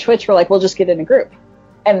 People in Twitch were like, well, just get in a group.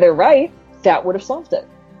 And they're right. That would have solved it.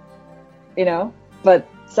 You know? But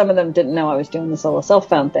some of them didn't know I was doing the solo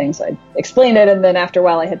self-found thing, so I explained it, and then after a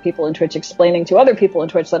while I had people in Twitch explaining to other people in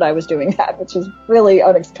Twitch that I was doing that, which is really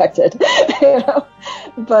unexpected, you know?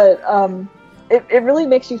 But it really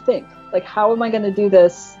makes you think, like, how am I going to do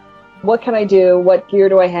this? What can I do? What gear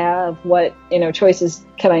do I have? What, you know, choices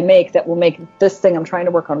can I make that will make this thing I'm trying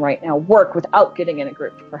to work on right now work without getting in a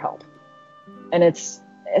group for help? And it's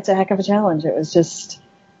a heck of a challenge. It was just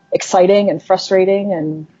exciting and frustrating,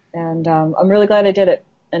 and I'm really glad I did it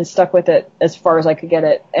and stuck with it as far as I could get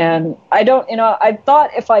it. And I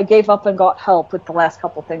thought if I gave up and got help with the last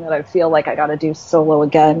couple things that I'd feel like I got to do solo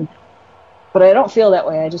again. But I don't feel that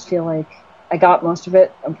way. I just feel like I got most of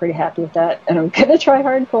it. I'm pretty happy with that. And I'm going to try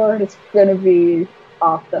hardcore, and it's going to be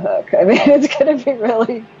off the hook. I mean, it's going to be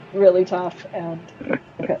really, really tough, and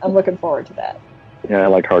I'm looking forward to that. Yeah, I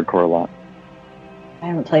like hardcore a lot. I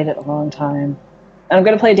haven't played it in a long time. And I'm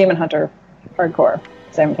going to play Demon Hunter hardcore,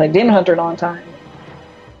 because I haven't played Demon Hunter in a long time.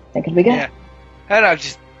 I think it'll be good. Yeah. And I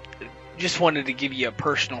just wanted to give you a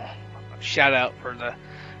personal shout out for the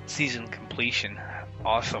season completion.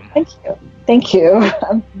 Awesome. Thank you.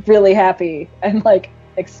 I'm really happy. I'm like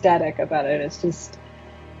ecstatic about it. It's just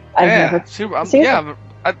super.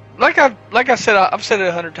 Like I said, I've said it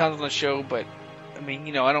 100 times on the show, but I mean,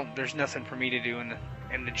 you know, there's nothing for me to do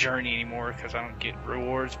in the journey anymore because I don't get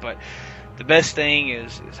rewards. But the best thing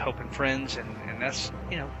is helping friends, and that's,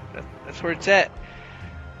 you know, that's where it's at.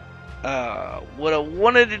 What I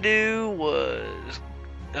wanted to do was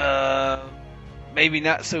maybe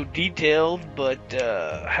not so detailed, but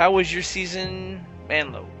how was your season,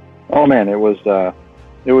 Manlow? Oh man, it was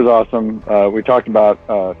awesome. We talked about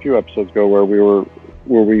a few episodes ago were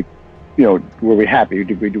we happy?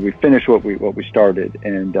 Did we finish what we started?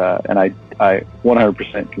 And I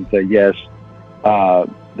 100% can say yes.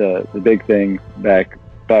 The big thing back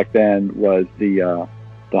then was the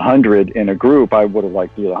 100 in a group. I would have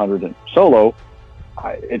liked to do the 100 in solo.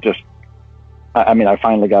 I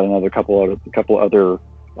finally got another couple other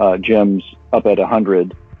gyms up at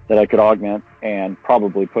 100 that I could augment and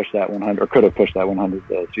probably push that 100, or could have pushed that 100.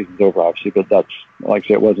 The season's over, obviously, but that's, like I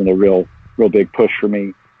said, it wasn't a real big push for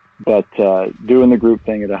me. But doing the group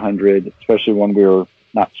thing at 100, especially when we were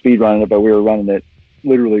not speed running it, but we were running it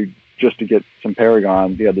literally just to get some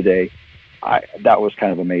Paragon the other day, that was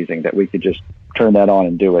kind of amazing that we could just turn that on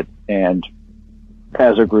and do it, and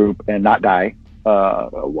as a group, and not die.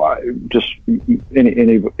 Just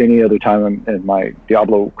any other time in my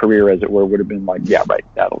Diablo career, as it were, would have been like, yeah, right,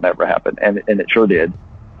 that'll never happen, and it sure did,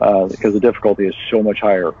 because the difficulty is so much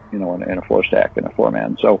higher, you know, in a 4-stack and a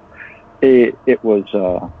 4-man. So it was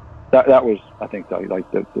that was, I think, like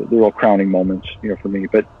the real crowning moments, you know, for me.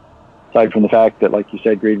 But aside from the fact that, like you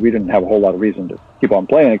said, Greed, we didn't have a whole lot of reason to keep on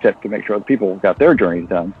playing except to make sure the people got their journeys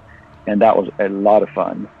done. And that was a lot of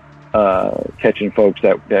fun, catching folks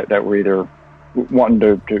that were either wanting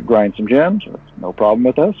to grind some gems. No problem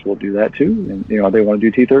with us. We'll do that too. And, you know, they want to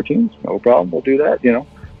do T13s. No problem. We'll do that, you know.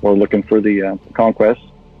 We're looking for the conquest.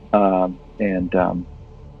 And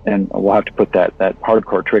we'll have to put that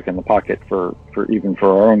hardcore trick in the pocket for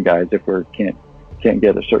our own guys if we can't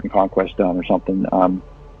get a certain conquest done or something.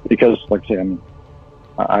 Because, like I say,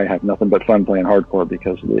 I have nothing but fun playing hardcore,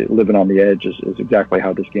 because living on the edge is exactly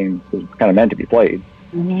how this game is kind of meant to be played.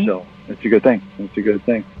 Mm-hmm. So it's a good thing. It's a good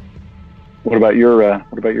thing. What about your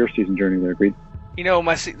season journey there, Greed? You know,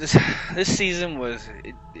 this season was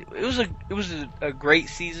a great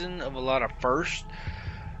season of a lot of firsts.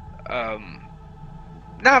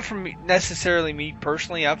 Not for me necessarily, me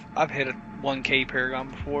personally. I've hit a 1K Paragon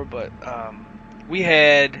before, but we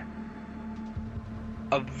had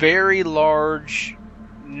a very large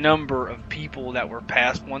number of people that were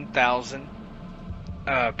past 1,000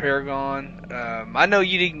 Paragon. I know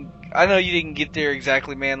you didn't get there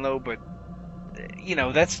exactly, Manlow, but you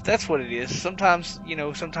know, that's what it is. Sometimes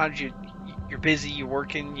you're busy, you're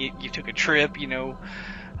working, you took a trip, you know,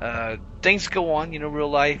 things go on, you know, real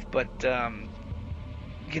life, but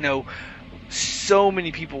you know, so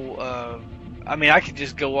many people, I could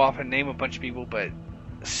just go off and name a bunch of people, but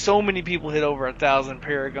so many people hit over 1,000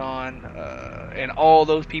 Paragon, and all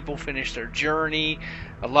those people finished their journey.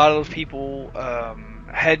 A lot of those people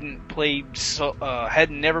hadn't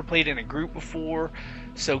never played in a group before,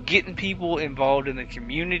 so getting people involved in the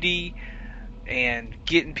community and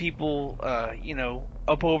getting people, you know,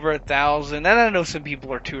 up over 1,000. And I know some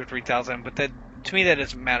people are 2,000 or 3,000, but that, to me, that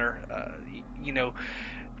doesn't matter. You know,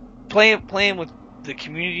 playing with the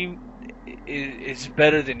community is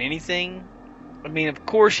better than anything. I mean, of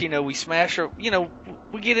course, we smash our,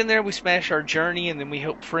 we get in there, we smash our journey, and then we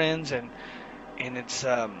help friends, and it's,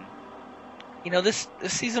 this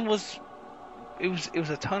season was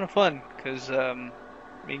a ton of fun because,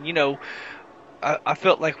 I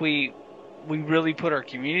felt like we really put our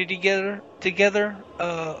community together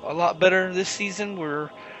a lot better this season. We're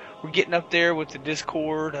getting up there with the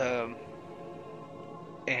Discord,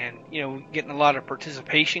 and getting a lot of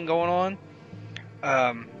participation going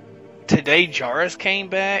on. Today Jarvis came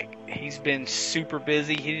back. He's been super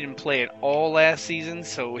busy. He didn't play at all last season,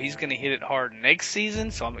 so he's going to hit it hard next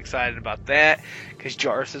season. So I'm excited about that because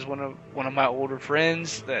Jarvis is one of my older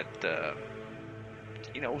friends that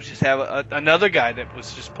just have another guy that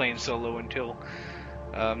was just playing solo until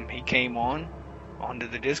he came onto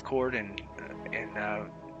the Discord, and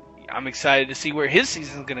I'm excited to see where his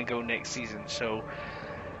season's going to go next season. So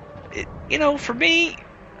for me,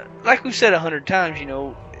 like we've said 100 times,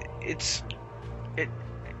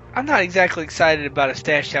 I'm not exactly excited about a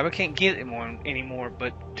stash tab. I can't get it anymore.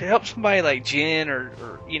 But to help somebody like Jen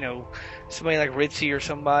or somebody like Ritzy or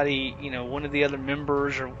somebody, one of the other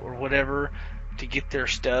members or whatever, to get their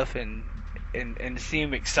stuff and see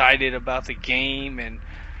them excited about the game, and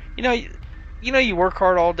you work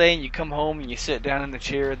hard all day and you come home and you sit down in the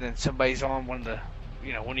chair, then somebody's on one of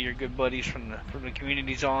your good buddies from the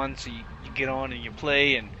community's on, so you get on and you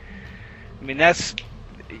play, and I mean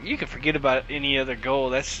you can forget about any other goal.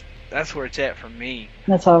 That's where it's at for me.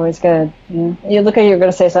 That's always good. Yeah. You look like you're going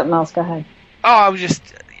to say something else. Go ahead. Oh, I was just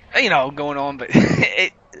going on, but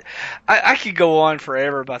I could go on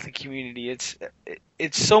forever about the community. It's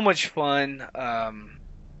so much fun. I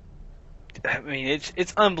mean,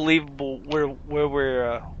 it's unbelievable where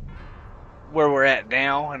we're at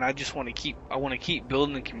now, and I just want to keep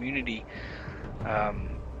building the community.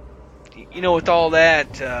 With all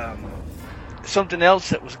that, something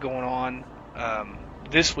else that was going on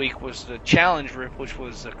this week was the challenge rift, which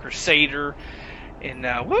was the Crusader. And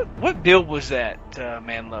what build was that,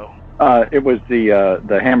 Manlow? It was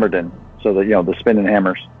the Hammerden, so the spinning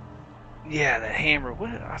hammers. Yeah, the hammer. What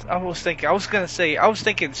I was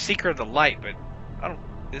thinking Seeker of the Light, but I don't.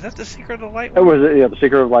 Is that the Seeker of the Light one? It was the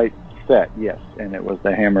Seeker of the Light set, yes, and it was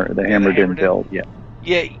the Hammerden build, yeah.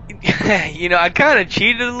 Yeah, I kind of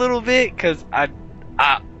cheated a little bit because I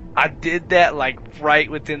did that like right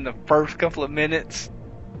within the first couple of minutes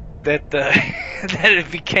that that it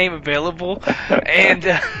became available, and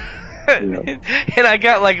and I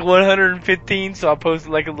got like 115, so I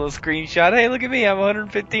posted like a little screenshot. Hey, look at me! I'm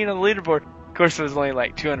 115 on the leaderboard. Of course, there was only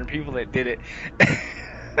like 200 people that did it,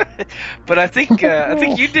 but I think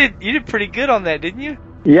you did pretty good on that, didn't you?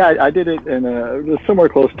 Yeah, I did it in it was somewhere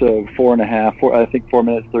close to 4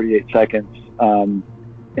 minutes 38 seconds,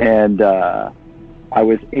 and I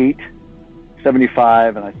was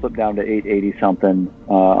 875, and I slipped down to 880 something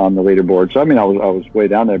on the leaderboard. So I mean, I was way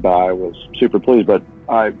down there, but I was super pleased. But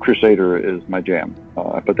Crusader is my jam.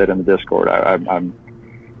 I put that in the Discord. I'm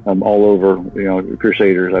all over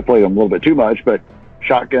Crusaders. I played them a little bit too much, but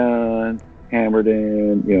shotgun, hammered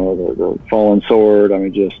in, the fallen sword. I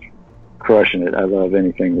mean, just crushing it. I love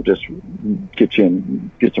anything that just gets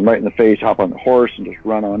them right in the face, hop on the horse, and just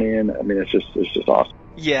run on in. I mean, it's just awesome.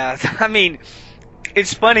 Yeah, I mean,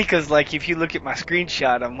 it's funny because like if you look at my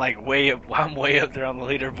screenshot, I'm way up there on the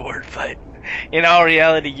leaderboard, but in all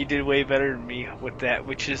reality, you did way better than me with that,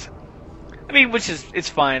 which is it's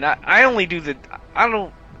fine. I only do I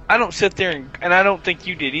don't sit there and I don't think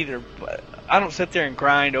you did either, but I don't sit there and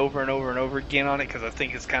grind over and over and over again on it because I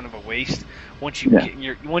think it's kind of a waste once you've gotten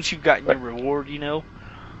your reward.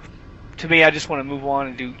 To me, I just want to move on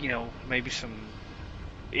and do maybe some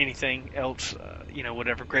anything else,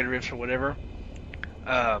 whatever, greater rifts or whatever.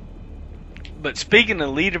 But speaking of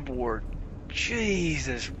leaderboard,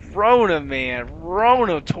 Jesus, Rona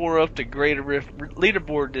tore up the greater rift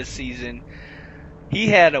leaderboard this season. He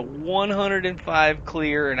had a 105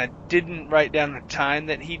 clear, and I didn't write down the time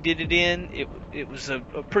that he did it in. It was a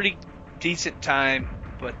pretty decent time,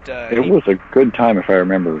 but it was a good time if I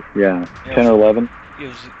remember. Yeah, 10 or 11. It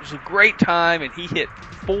was a great time, and he hit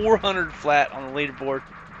 400 flat on the leaderboard,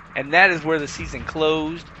 and that is where the season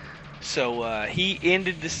closed. So he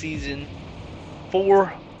ended the season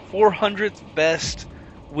 400th best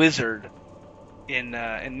wizard in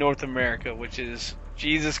North America, which is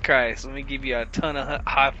Jesus Christ. Let me give you a ton of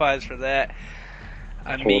high fives for that.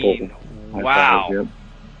 I mean, wow. Fives, yep.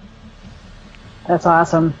 That's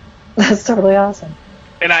awesome. That's totally awesome.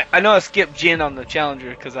 And I know I skipped Jen on the Challenger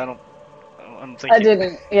because I don't think I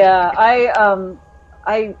didn't. Yeah,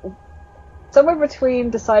 I somewhere between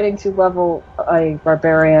deciding to level a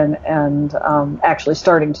barbarian and actually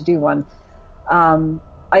starting to do one.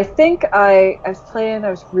 I think I was playing, I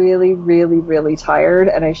was really, really, really tired,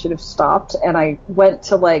 and I should have stopped, and I went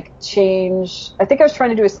to, like, change. I think I was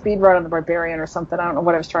trying to do a speed run on the Barbarian or something. I don't know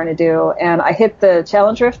what I was trying to do, and I hit the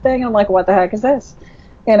challenge rift thing, and I'm like, what the heck is this?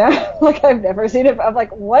 You know, like, I've never seen it. I'm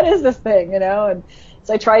like, what is this thing, you know? And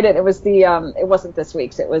so I tried it. It was it wasn't this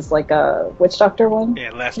week's. It was, like, a Witch Doctor one.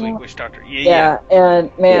 Yeah, last week, Witch Doctor. Yeah,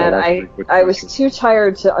 and, man, Yeah, I was too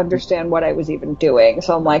tired to understand what I was even doing,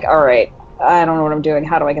 so I'm like, all right, I don't know what I'm doing.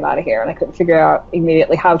 How do I get out of here? And I couldn't figure out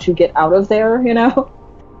immediately how to get out of there, you know?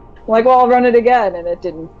 I'm like, well, I'll run it again. And it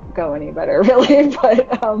didn't go any better, really.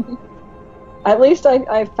 But at least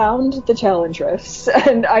I found the challenge rifts.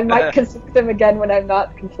 And I might consider them again when I'm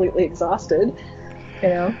not completely exhausted, you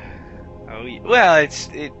know? Oh, yeah. Well,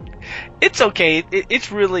 it's okay.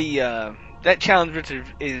 It's really, that challenge rift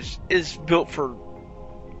is built for,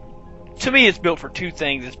 to me, it's built for two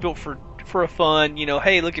things. It's built for a fun, you know,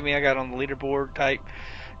 hey, look at me, I got on the leaderboard type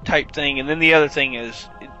thing, and then the other thing is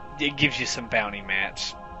it gives you some bounty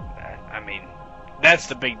mats. I mean, that's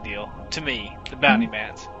the big deal to me, the bounty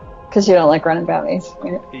mats. Because you don't like running bounties.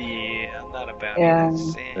 Right? Yeah, I'm not a bounty. Yeah.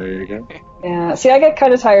 There you go. Yeah. See, I get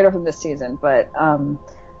kind of tired of them this season, but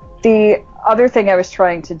the other thing I was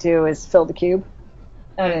trying to do is fill the cube.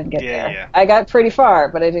 I didn't get there. Yeah. I got pretty far,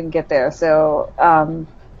 but I didn't get there. So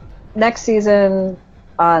next season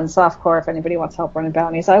on softcore, if anybody wants help running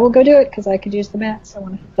bounties, I will go do it because I could use the mats. I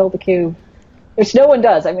want to fill the cube, which no one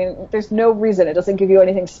does. I mean, there's no reason. It doesn't give you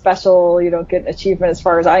anything special. You don't get an achievement as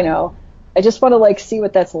far as I know. I just want to, like, see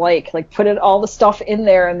what that's like put all the stuff in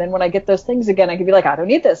there, and then when I get those things again, I can be like, I don't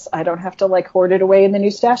need this. I don't have to, like, hoard it away in the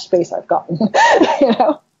new stash space I've gotten. You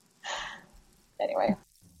know? Anyway.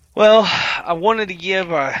 Well, I wanted to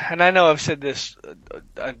give, and I know I've said this,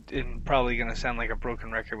 I'm probably going to sound like a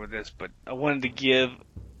broken record with this, but I wanted to give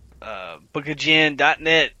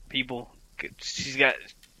bookofjen.net people. She's got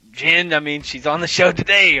Jen. I mean, she's on the show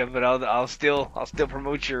today, but I'll still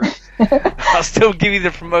promote your. I'll still give you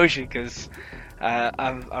the promotion because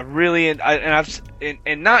I really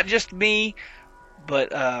and not just me.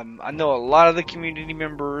 But I know a lot of the community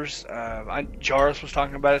members. Jarvis was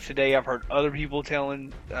talking about it today. I've heard other people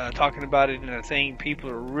talking about it, and I think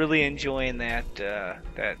people are really enjoying that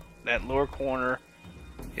lore corner.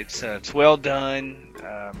 It's well done.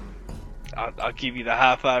 I'll give you the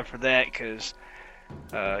high five for that because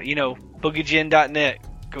bookofjen.net.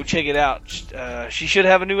 Go check it out. She should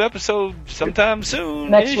have a new episode sometime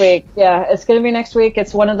soon. Next week. Yeah, it's going to be next week.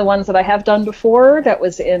 It's one of the ones that I have done before that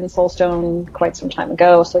was in Soulstone quite some time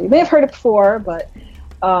ago. So you may have heard it before, but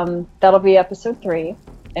that'll be episode 3.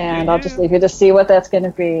 And I'll just leave you to see what that's going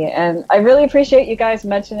to be. And I really appreciate you guys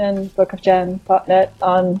mentioning bookofjen.net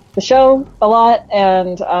on the show a lot.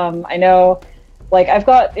 And I know, like, I've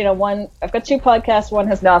got 2 podcasts. One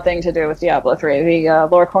has nothing to do with Diablo 3. The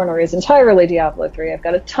Lore Corner is entirely Diablo 3. I've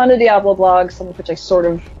got a ton of Diablo blogs, some of which I sort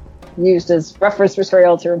of used as reference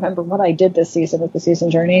material to remember what I did this season with the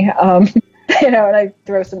season journey. And I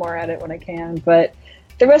throw some more at it when I can. But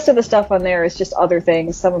the rest of the stuff on there is just other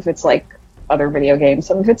things. Some of it's like other video games.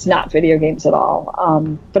 Some of it's not video games at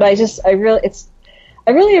all. But I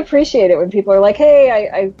really appreciate it when people are like, hey,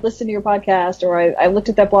 I listened to your podcast, or I looked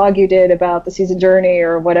at that blog you did about the season journey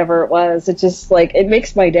or whatever it was. It just, like, it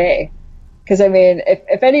makes my day. Because, I mean,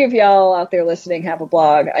 if any of y'all out there listening have a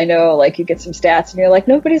blog, I know, like, you get some stats and you're like,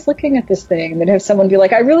 nobody's looking at this thing. And then have someone be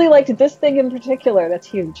like, I really liked this thing in particular. That's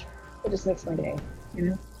huge. It just makes my day, you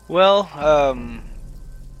know? Well,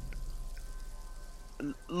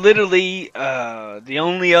 literally, the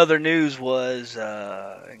only other news was,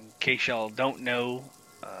 in case y'all don't know,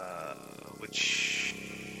 which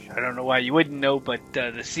I don't know why you wouldn't know, but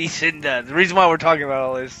the season, the reason why we're talking about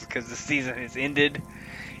all this is because the season has ended.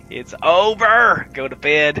 It's over. Go to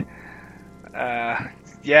bed.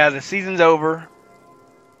 The season's over.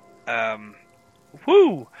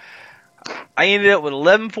 Woo! I ended up with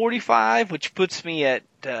 1145, which puts me at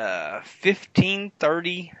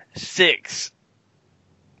 1536.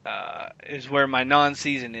 Is where my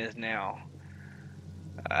non-season is now.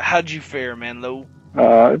 How'd you fare, Manlo?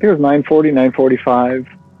 I think it was 940, 945.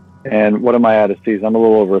 And what am I out of season? I'm a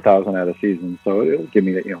little over 1,000 out of season, so it'll give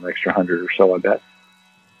me an extra 100 or so, I bet.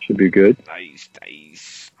 Should be good. Nice.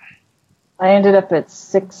 I ended up at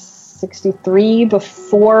 663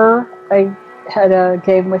 before I had a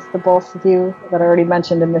game with the both of you that I already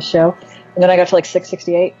mentioned in this show. And then I got to like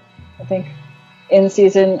 668, I think. In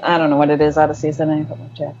season, I don't know what it is out of season. I haven't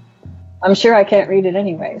looked yet. I'm sure I can't read it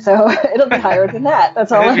anyway, so it'll be higher than that.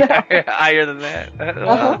 That's all I know. Higher than that.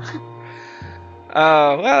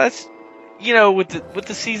 Well, that's, with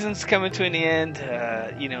the seasons coming to an end,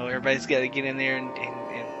 everybody's got to get in there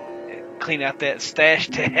and clean out that stash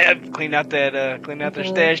tab, clean out their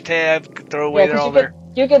stash tab, throw away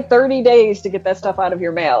You get 30 days to get that stuff out of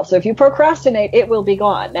your mail. So if you procrastinate, it will be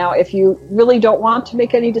gone. Now, if you really don't want to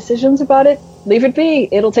make any decisions about it, leave it be.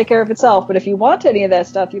 It'll take care of itself. But if you want any of that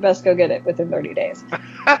stuff, you best go get it within 30 days.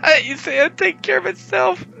 You say it'll take care of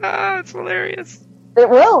itself? It's hilarious. It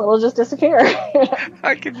will. It'll just disappear.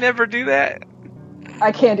 I could never do that.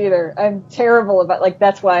 I can't either. I'm terrible about,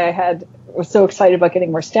 that's why I was so excited about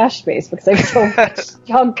getting more stash space, because I have so much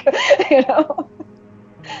junk,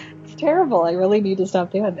 It's terrible. I really need to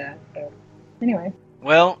stop doing that. So, anyway.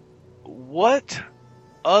 Well, what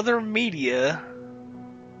other media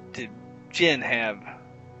did Jen have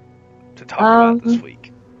to talk about this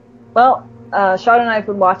week? Well, Sean and I have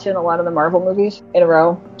been watching a lot of the Marvel movies in a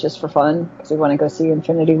row, just for fun, because we want to go see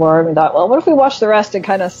Infinity War. And we thought, well, what if we watch the rest and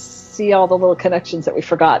kind of see all the little connections that we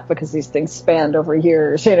forgot, because these things spanned over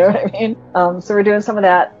years, you know what I mean? So we're doing some of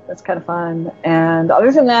that. That's kind of fun. And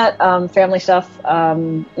other than that, family stuff.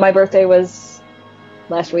 My birthday was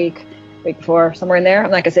last week before, somewhere in there. I'm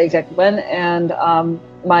not going to say exactly when. And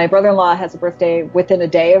my brother-in-law has a birthday within a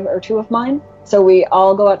day or two of mine. So we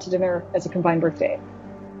all go out to dinner as a combined birthday.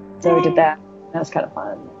 So we did that. That was kind of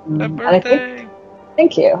fun. Happy birthday!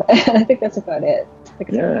 Thank you. I think that's about it.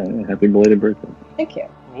 Happy belated birthday. Thank you.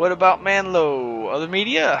 What about Manlo? Other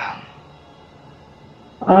media?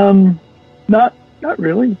 Not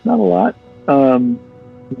really. Not a lot.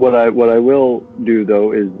 What I will do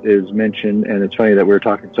though is mention, and it's funny that we're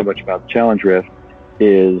talking so much about the Challenge Rift,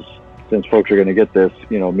 is since folks are going to get this,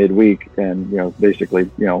 midweek and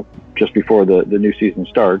basically just before the new season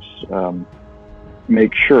starts.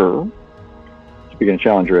 Make sure, speaking of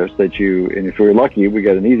Challenge Rifts, that and if we're lucky, we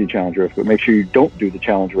get an easy Challenge Rift, but make sure you don't do the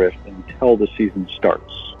Challenge Rift until the season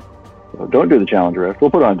starts. So don't do the Challenge Rift. We'll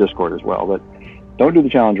put it on Discord as well, but don't do the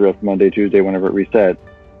Challenge Rift Monday, Tuesday, whenever it resets.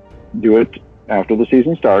 Do it after the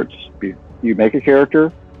season starts. You make a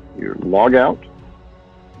character, you log out,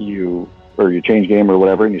 you change game or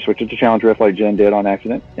whatever, and you switch it to Challenge Rift like Jen did on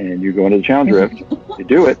accident, and you go into the Challenge Rift, you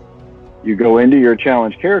do it. You go into your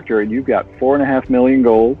challenge character, and you've got 4.5 million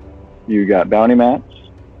gold, you got bounty mats,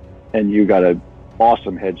 and you got an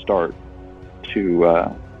awesome head start to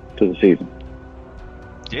the season.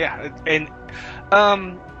 Yeah, and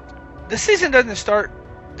the season doesn't start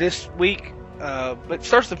this week, but it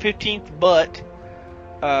starts the 15th. But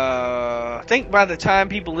I think by the time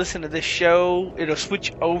people listen to this show, it'll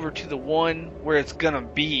switch over to the one where it's gonna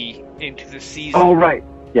be into the season. Oh, right.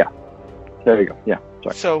 Yeah. There you go. Yeah.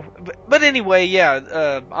 Sorry. So, but anyway,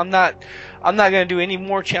 yeah, I'm not gonna do any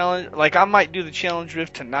more challenge. Like, I might do the Challenge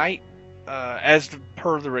Rift tonight,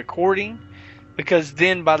 per the recording, because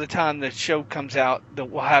then by the time the show comes out,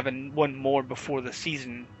 we'll have one more before the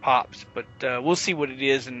season pops. But we'll see what it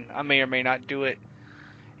is, and I may or may not do it.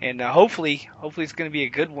 And hopefully it's gonna be a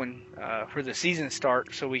good one for the season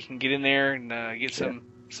start, so we can get in there and get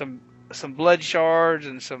some blood shards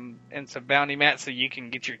and some bounty mats, so you can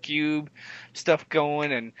get your cube stuff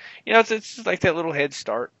going, and it's just like that little head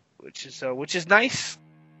start, which is nice.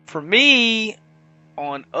 For me,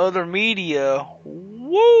 on other media,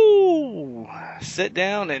 sit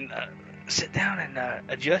down and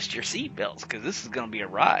adjust your seatbelts, because this is gonna be a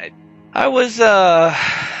ride. I was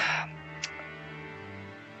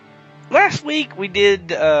last week we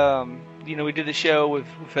did we did the show with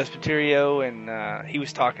Vespaterio, and he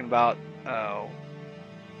was talking about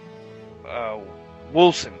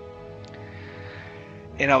Wilson,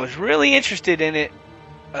 and I was really interested in it.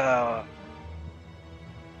 And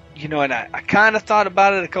I kind of thought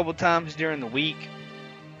about it a couple times during the week,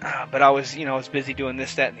 but I was busy doing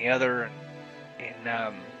this, that, and the other,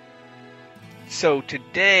 and so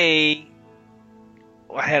today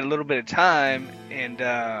I had a little bit of time, and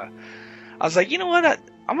I was like, you know what?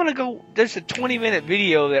 I'm gonna go. There's a 20-minute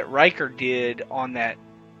video that Riker did on that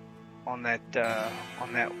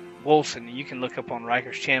Wilson. You can look up on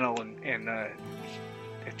Riker's channel, and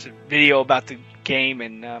it's a video about the game.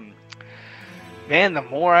 And man, the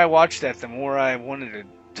more I watched that, the more I wanted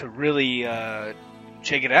to really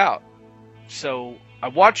check it out. So I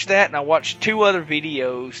watched that, and I watched 2 other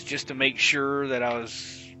videos just to make sure that I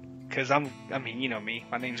was, because I mean, you know me,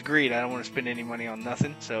 my name's Greed. I don't want to spend any money on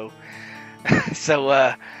nothing. So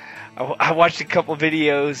I watched a couple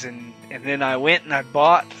videos, and then I went and I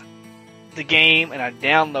bought the game, and I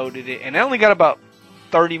downloaded it, and I only got about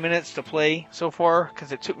 30 minutes to play so far,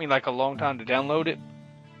 because it took me like a long time to download it.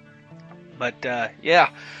 But yeah,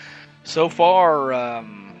 so far,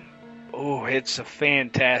 it's a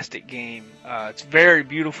fantastic game. It's very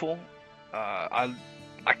beautiful. I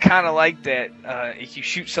I kind of like that if you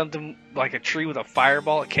shoot something like a tree with a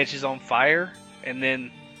fireball, it catches on fire, and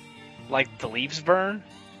then like the leaves burn.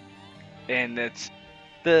 And that's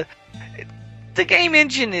the game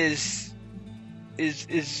engine is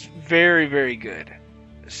very, very good.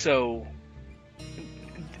 So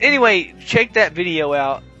anyway, check that video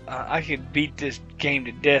out. I could beat this game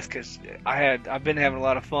to death because I've been having a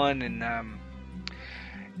lot of fun, and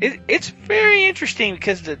it's very interesting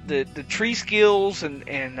because the tree skills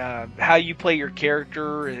and how you play your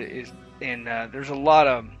character is, and there's a lot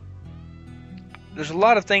of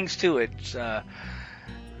things to it.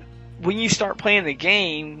 When you start playing the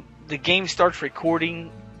game starts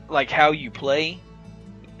recording like how you play,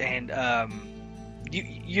 and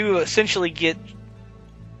you essentially get,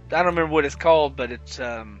 I don't remember what it's called, but it's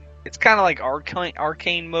kind of like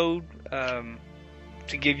arcane mode,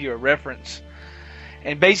 to give you a reference.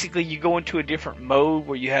 And basically, you go into a different mode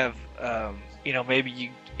where you have,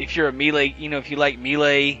 maybe if you're a melee, if you like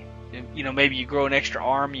melee, maybe you grow an extra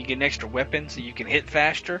arm, you get an extra weapon, so you can hit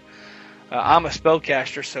faster. I'm a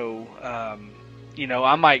spellcaster, so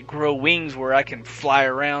I might grow wings where I can fly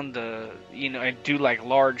around and do like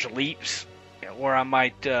large leaps, or I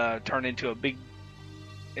might turn into a big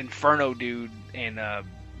inferno dude and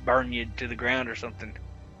burn you to the ground or something.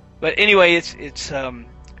 But anyway, it's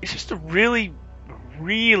just a really,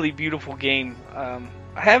 really beautiful game. I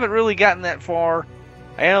haven't really gotten that far.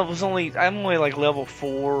 I'm only like level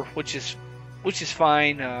 4, which is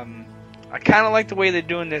fine. I kind of like the way they're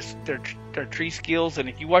doing their tree skills, and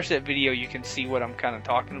if you watch that video, you can see what I'm kind of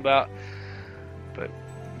talking about. But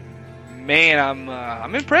man,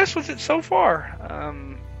 I'm impressed with it so far.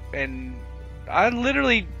 And I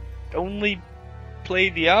literally only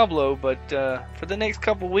played Diablo, but for the next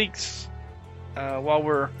couple weeks, while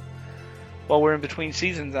we're in between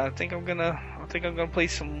seasons, I think I'm gonna play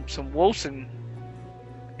some Wolcen,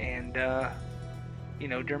 and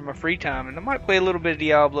during my free time, and I might play a little bit of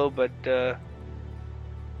Diablo, but I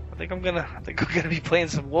think I'm gonna be playing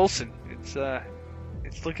some Wolcen.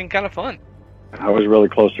 It's looking kind of fun. I was really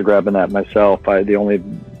close to grabbing that myself. The only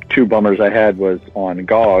 2 bummers I had was on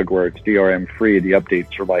GOG, where it's DRM free. The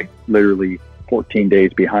updates are like literally 14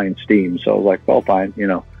 days behind Steam. So I was like, well, fine,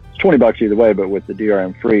 it's $20 either way, but with the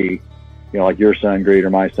DRM free, like your son, Greed, or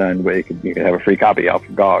my son, you could have a free copy off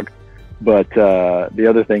of GOG. But the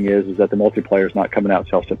other thing is that the multiplayer is not coming out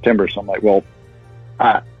until September. So I'm like, well,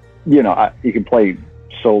 you can play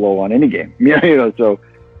solo on any game,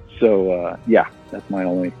 So yeah, that's my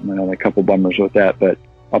only couple bummers with that. But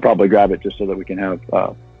I'll probably grab it just so that we can have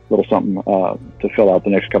a little something to fill out the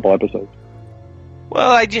next couple episodes.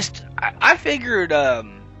 Well, I figured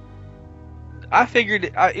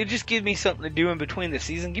it just gives me something to do in between the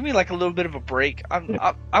season. Give me like a little bit of a break.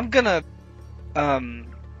 I'm gonna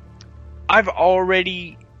I've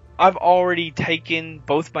already taken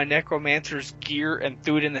both my Necromancer's gear and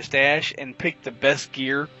threw it in the stash and picked the best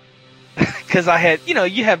gear. Because I had,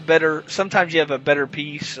 you have better, sometimes you have a better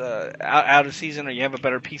piece out of season, or you have a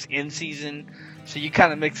better piece in season, so you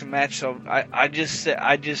kind of mix and match. So I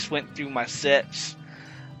just went through my sets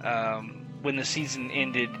when the season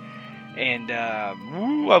ended, and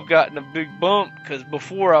I've gotten a big bump, because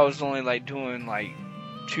before I was only like doing like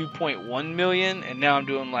 2.1 million, and now I'm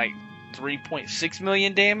doing like 3.6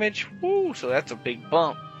 million damage. Woo! So that's a big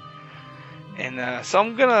bump, and so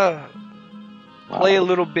I'm gonna play a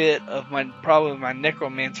little bit of my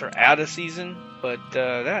Necromancer out of season, but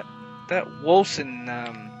that Wolcen,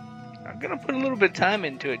 I'm gonna put a little bit of time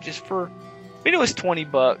into it just for, it was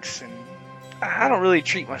 $20, and I don't really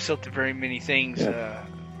treat myself to very many things. Yeah,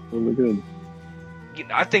 really good.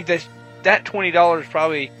 I think that $20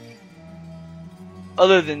 probably,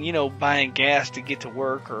 other than buying gas to get to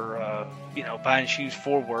work, or buying shoes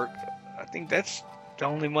for work, I think that's the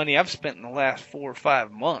only money I've spent in the last 4 or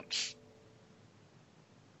 5 months.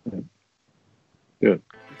 Good.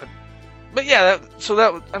 But yeah,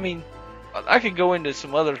 I could go into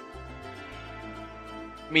some other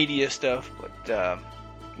media stuff, but that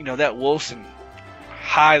Wolcen,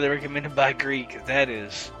 highly recommended by Greek.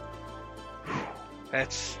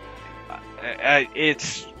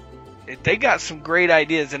 They got some great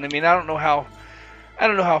ideas, and I don't know how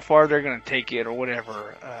far they're gonna take it or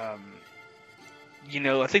whatever. I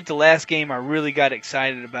think the last game I really got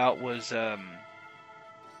excited about was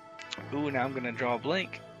now I'm gonna draw a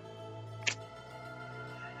blank.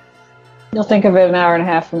 You'll think of it an hour and a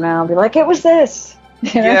half from now and be like, it was this.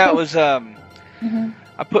 Yeah, it was.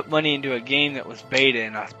 I put money into a game that was beta,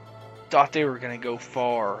 and I thought they were gonna go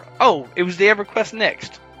far. Oh, it was the EverQuest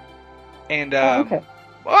Next, and okay.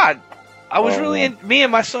 Well, I was really in. Me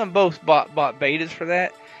and my son both bought betas for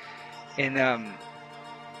that, and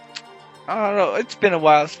I don't know. It's been a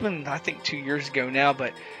while. It's been, I think, 2 years ago now,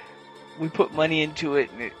 but we put money into it,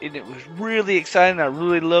 and it was really exciting. I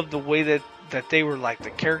really loved the way that they were, like, the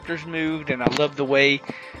characters moved, and I loved the way...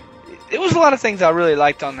 It was a lot of things I really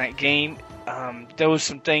liked on that game. There was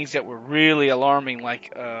some things that were really alarming,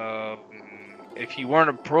 like if you weren't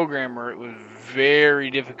a programmer, it was very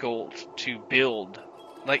difficult to build.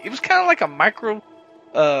 Like, it was kind of like a micro...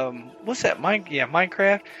 what's that?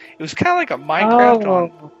 Minecraft. It was kind of like a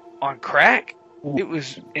Minecraft on crack. It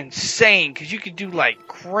was insane because you could do like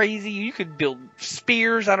crazy. You could build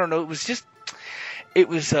spears. I don't know. It was just. It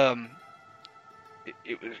was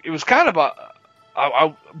It was kind of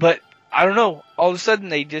but I don't know. All of a sudden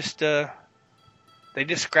they just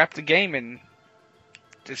scrapped the game and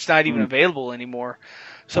it's not even available anymore.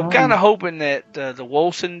 So I'm kind of hoping that the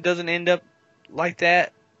Wolcen doesn't end up like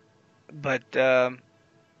that. But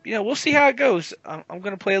we'll see how it goes. I'm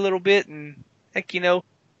going to play a little bit, and heck,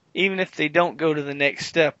 even if they don't go to the next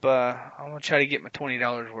step, I'm going to try to get my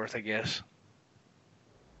 $20 worth, I guess.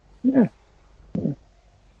 Yeah.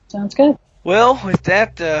 Sounds good. Well, with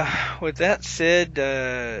that said,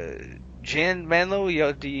 Jen,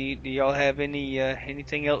 Manlo, do y'all have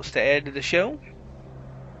anything else to add to the show?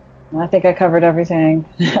 I think I covered everything.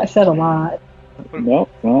 I said a lot. No,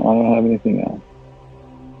 I don't have anything else.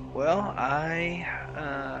 Well, I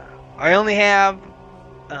only have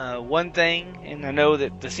one thing, and I know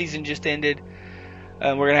that the season just ended.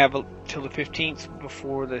 We're going to have till the 15th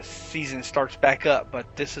before the season starts back up,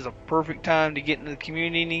 but this is a perfect time to get into the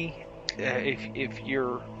community. If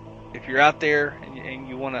you're out there and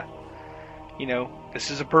you want to,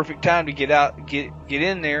 this is a perfect time to get out, get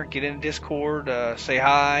in there, get in Discord, say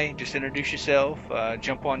hi, just introduce yourself,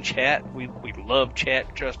 jump on chat. We love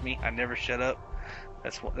chat. Trust me, I never shut up.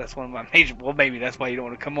 That's one of my major. Well, maybe that's why you don't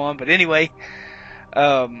want to come on. But anyway,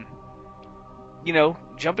 jump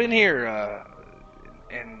in here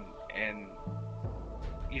and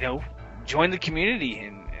join the community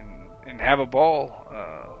and have a ball.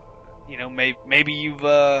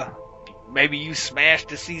 Maybe you smashed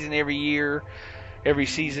the season every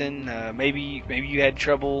season. Maybe you had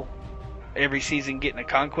trouble every season getting a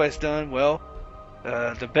conquest done. Well,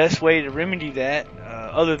 the best way to remedy that,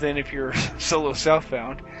 other than if you're solo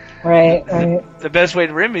southbound, right. The best way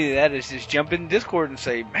to remedy that is just jump in Discord and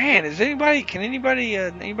say, "Man, can anybody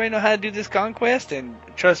know how to do this conquest?" And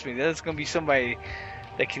trust me, that's going to be somebody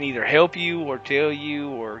that can either help you or tell you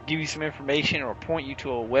or give you some information or point you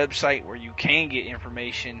to a website where you can get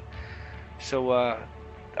information. So,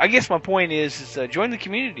 I guess my point is join the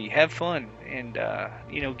community, have fun, and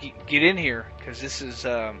get in here, because this is.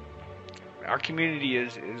 Our community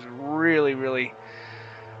is really, really,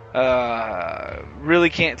 really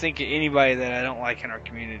can't think of anybody that I don't like in our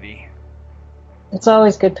community. It's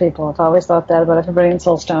always good people. I've always thought that about everybody in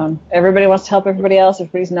Soulstone. Everybody wants to help everybody else.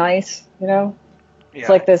 Everybody's nice, Yeah. It's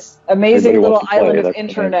like this amazing little island of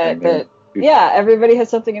internet that, everybody has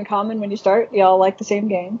something in common when you start. You all like the same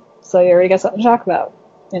game, so you already got something to talk about.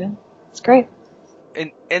 It's great.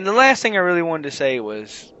 And the last thing I really wanted to say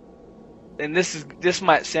was, and this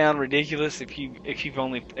might sound ridiculous if you've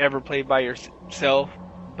only ever played by yourself,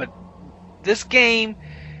 but this game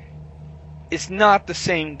is not the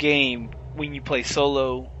same game when you play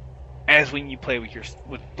solo as when you play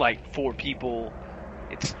with like 4 people.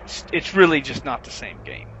 It's really just not the same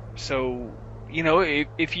game. So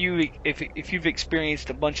if you've experienced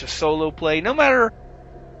a bunch of solo play, no matter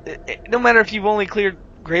if you've only cleared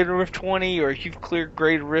Greater Rift 20 or if you've cleared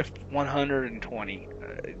Greater Rift 120.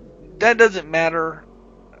 That doesn't matter.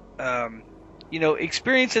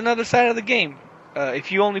 Experience another side of the game.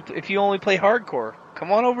 If you only play hardcore,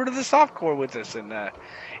 come on over to the softcore with us and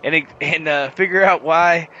figure out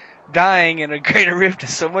why dying in a Greater Rift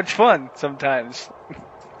is so much fun sometimes.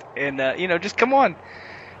 And just come on,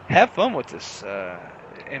 have fun with us.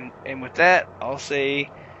 And with that, I'll say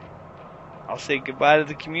goodbye to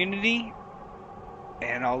the community.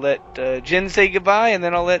 And I'll let Jen say goodbye, and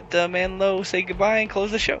then I'll let Manlo say goodbye and close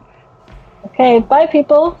the show. Okay, bye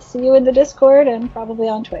people. See you in the Discord and probably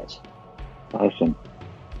on Twitch. Awesome.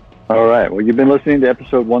 All right, well, you've been listening to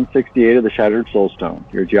episode 168 of the Shattered Soulstone,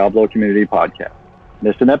 your Diablo community podcast.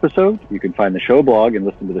 Missed an episode? You can find the show blog and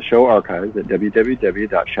listen to the show archives at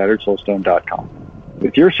www.shatteredsoulstone.com.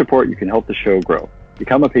 With your support, you can help the show grow.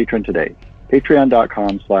 Become a patron today.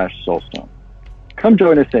 Patreon.com/Soulstone. Come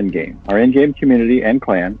join us in-game. Our in-game community and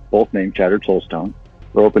clan, both named Shattered Soulstone,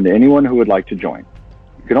 are open to anyone who would like to join.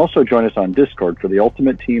 You can also join us on Discord for the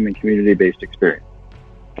ultimate team and community-based experience.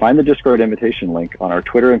 Find the Discord invitation link on our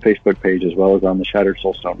Twitter and Facebook page, as well as on the Shattered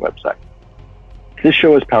Soulstone website. This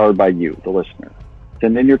show is powered by you, the listener.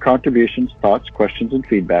 Send in your contributions, thoughts, questions, and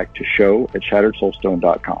feedback to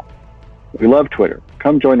show@shatteredsoulstone.com. We love Twitter.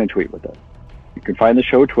 Come join and tweet with us. You can find the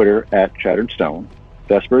show Twitter @ShatteredStone,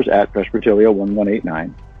 Vespers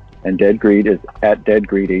 @Vespertilio1189, and Dead Greed is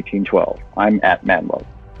 @DeadGreed1812. I'm @ManLove.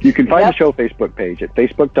 You can find the show Facebook page at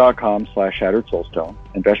facebook.com/ShatteredSoulstone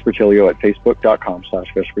and Vespertilio at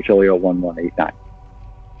facebook.com/Vespertilio1189.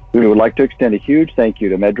 We would like to extend a huge thank you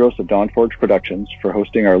to Medros of Dawnforge Productions for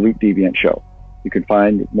hosting our Loot Deviant show. You can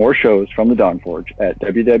find more shows from the Dawnforge at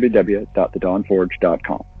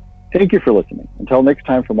www.thedawnforge.com. Thank you for listening. Until next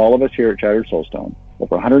time, from all of us here at Shattered Soulstone,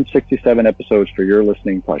 over 167 episodes for your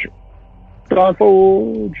listening pleasure.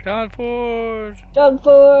 Dawnforge! Dawnforge!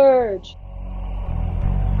 Dawnforge!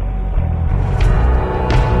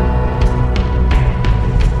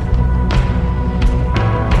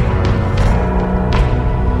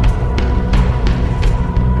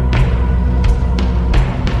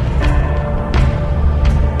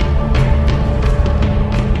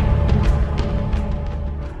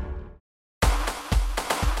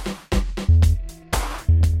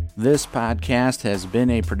 This podcast has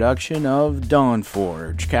been a production of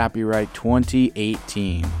Dawnforge, copyright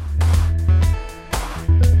 2018.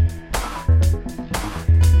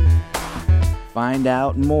 Find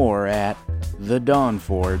out more at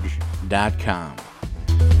thedawnforge.com.